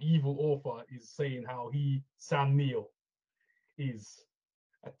 this kind of evil author, is saying how Sam Neill, is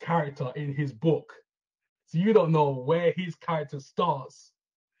a character in his book. So you don't know where his character starts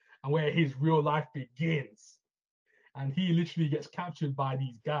and where his real life begins. and he literally gets captured by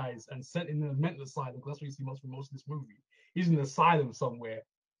these guys and sent in a mental asylum. Because that's what you see most of this movie. He's in an asylum somewhere,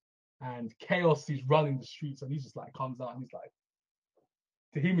 and chaos is running the streets, and he just like comes out and he's like,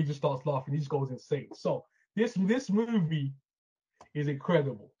 to him he just starts laughing. He just goes insane. So this movie is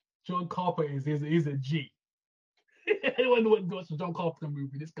incredible. John Carpenter is a G. Anyone who watches a John Carpenter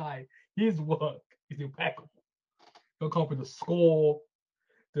movie, this guy, his work is impeccable. John Carpenter, the score,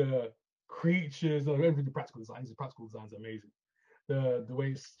 the creatures, everything, the practical design. The practical design is amazing. The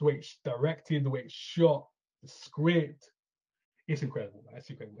way it's directed, the way it's shot, the script, it's incredible. Man. It's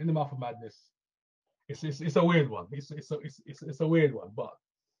incredible. In the Mouth of Madness, it's a weird one. It's a weird one. But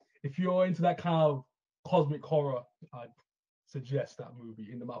if you're into that kind of cosmic horror, I'd suggest that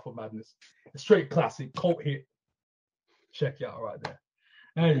movie, In the Mouth of Madness. A straight classic, cult hit. Check it out right there.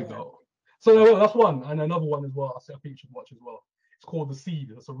 There you go. So that's one, and another one as well. I think you should watch as well. It's called The Seed.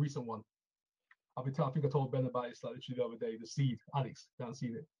 That's a recent one. I think I told Ben about it like literally the other day. The Seed. Alex, you haven't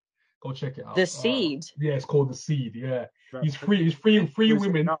seen it. Go check it out. The Seed. Yeah, it's called The Seed. Yeah, these three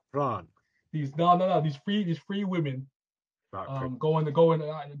women. Plant. These three women. Go out on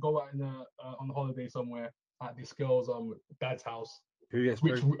a holiday somewhere at this girl's dad's house. Who gets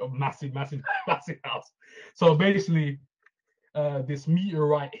massive house. So basically, this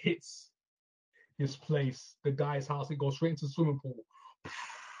meteorite hits this place, the guy's house. It goes straight into the swimming pool.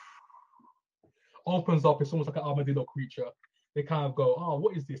 Opens up. It's almost like an armadillo creature. They kind of go, "Oh,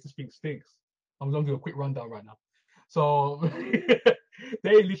 what is this? This thing stinks." I'm gonna do a quick rundown right now. So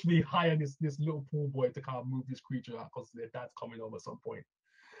they literally hire this little pool boy to kind of move this creature out because their dad's coming home at some point,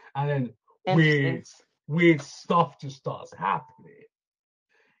 and then weird stuff just starts happening.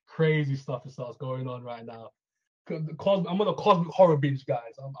 Crazy stuff just starts going on right now. I'm on a cosmic horror binge,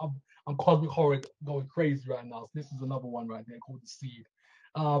 guys. I'm cosmic horror going crazy right now. So this is another one right there called The Seed.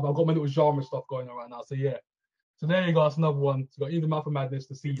 I've got my little genre stuff going on right now. So yeah. So there you go. That's another one. So got In the Mouth of Madness,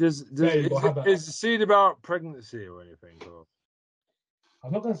 The Seed. Is The Seed about pregnancy or anything? Or?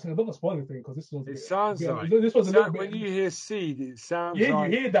 I'm not gonna spoil anything because this one's. It sounds like this one's a little bit. When you hear seed, it sounds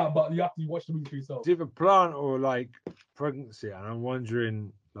like you hear that, but you have to watch the movie for yourself. It's either plant or like pregnancy, and I'm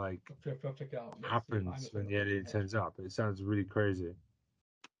wondering like check it out. Happens when the alien turns up. It sounds really crazy.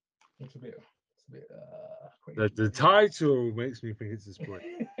 It's a bit crazy. The title makes me think it's a spoiler.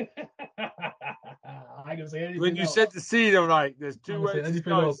 I can say anything. When you said The Seed, I'm like, there's two ways to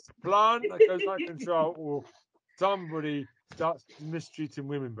go. It's a plant that goes out of control, or somebody starts mistreating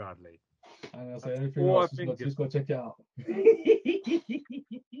women badly. I'm gonna say anything else. Just go check it out.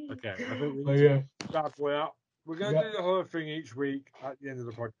 Okay, I think we need to wrap way up. We're going to do the horror thing each week at the end of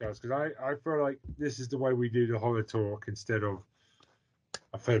the podcast because I feel like this is the way we do the horror talk instead of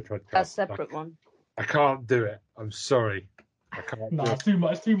a third podcast. A separate one. I can't do it. I'm sorry. I can't. No, it's too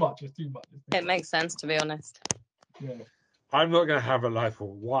much. It's too much. It makes sense, to be honest. Yeah. I'm not going to have a life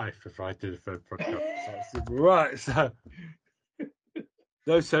or wife if I do the third podcast. Right. So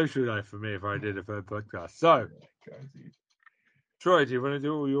no social life for me if I did a third podcast. So, Troy, do you want to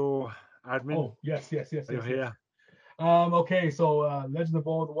do all your admin? Oh, yes. You're here. Okay, so Legend of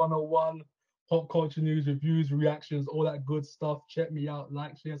Old 101, pop culture news, reviews, reactions, all that good stuff. Check me out,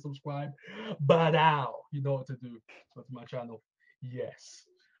 like, share, subscribe. But now you know what to do. Go to my channel. Yes.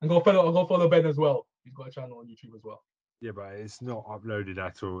 And go follow Ben as well. He's got a channel on YouTube as well. Yeah, but it's not uploaded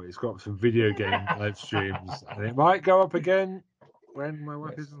at all. It's got some video game live streams, and it might go up again when my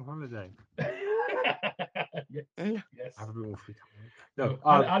wife is on holiday. Yes. Have a bit more free time. No,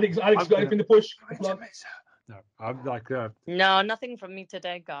 Alex got anything to push? No, I'm like. No, nothing from me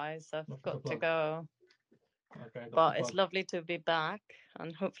today, guys. I've got to go. Okay, but it's lovely to be back,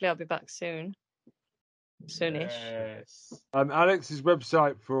 and hopefully I'll be back soon. Soonish. Yes. Alex's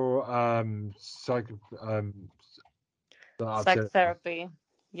website for psychotherapy.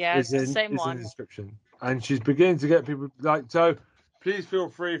 Yeah, it's the same one. In the description, and she's beginning to get people like so. Please feel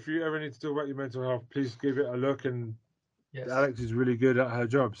free if you ever need to talk about your mental health. Please give it a look. And Alex is really good at her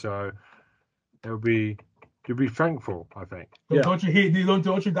job, so you'll be thankful. I think. Don't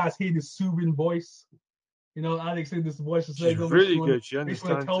you guys hear this soothing voice? You know, Alex in this voice is she's really good. She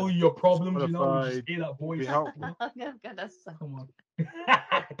understands. Tell you your problems. You know, you just hear that voice. Come on.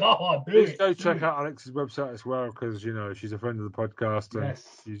 Go on, Please go check out Alex's website as well because you know she's a friend of the podcast and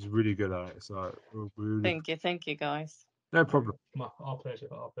she's really good at it. So thank you, guys. No problem. Our pleasure.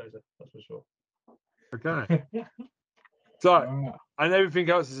 That's for sure. Okay. So, and everything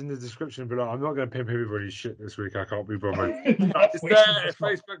else is in the description below. I'm not going to pimp everybody's shit this week. I can't be bothered. It's there,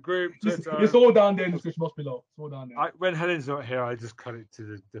 Facebook group, Twitter. It's all down there in the description box below. It's all down there. When Helen's not here, I just cut it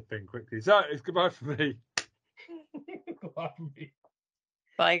to the thing quickly. So, it's goodbye for me. Goodbye for me.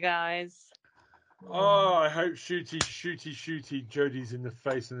 Bye, guys. Oh, I hope shooty, Jodie's in the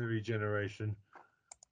face in the regeneration.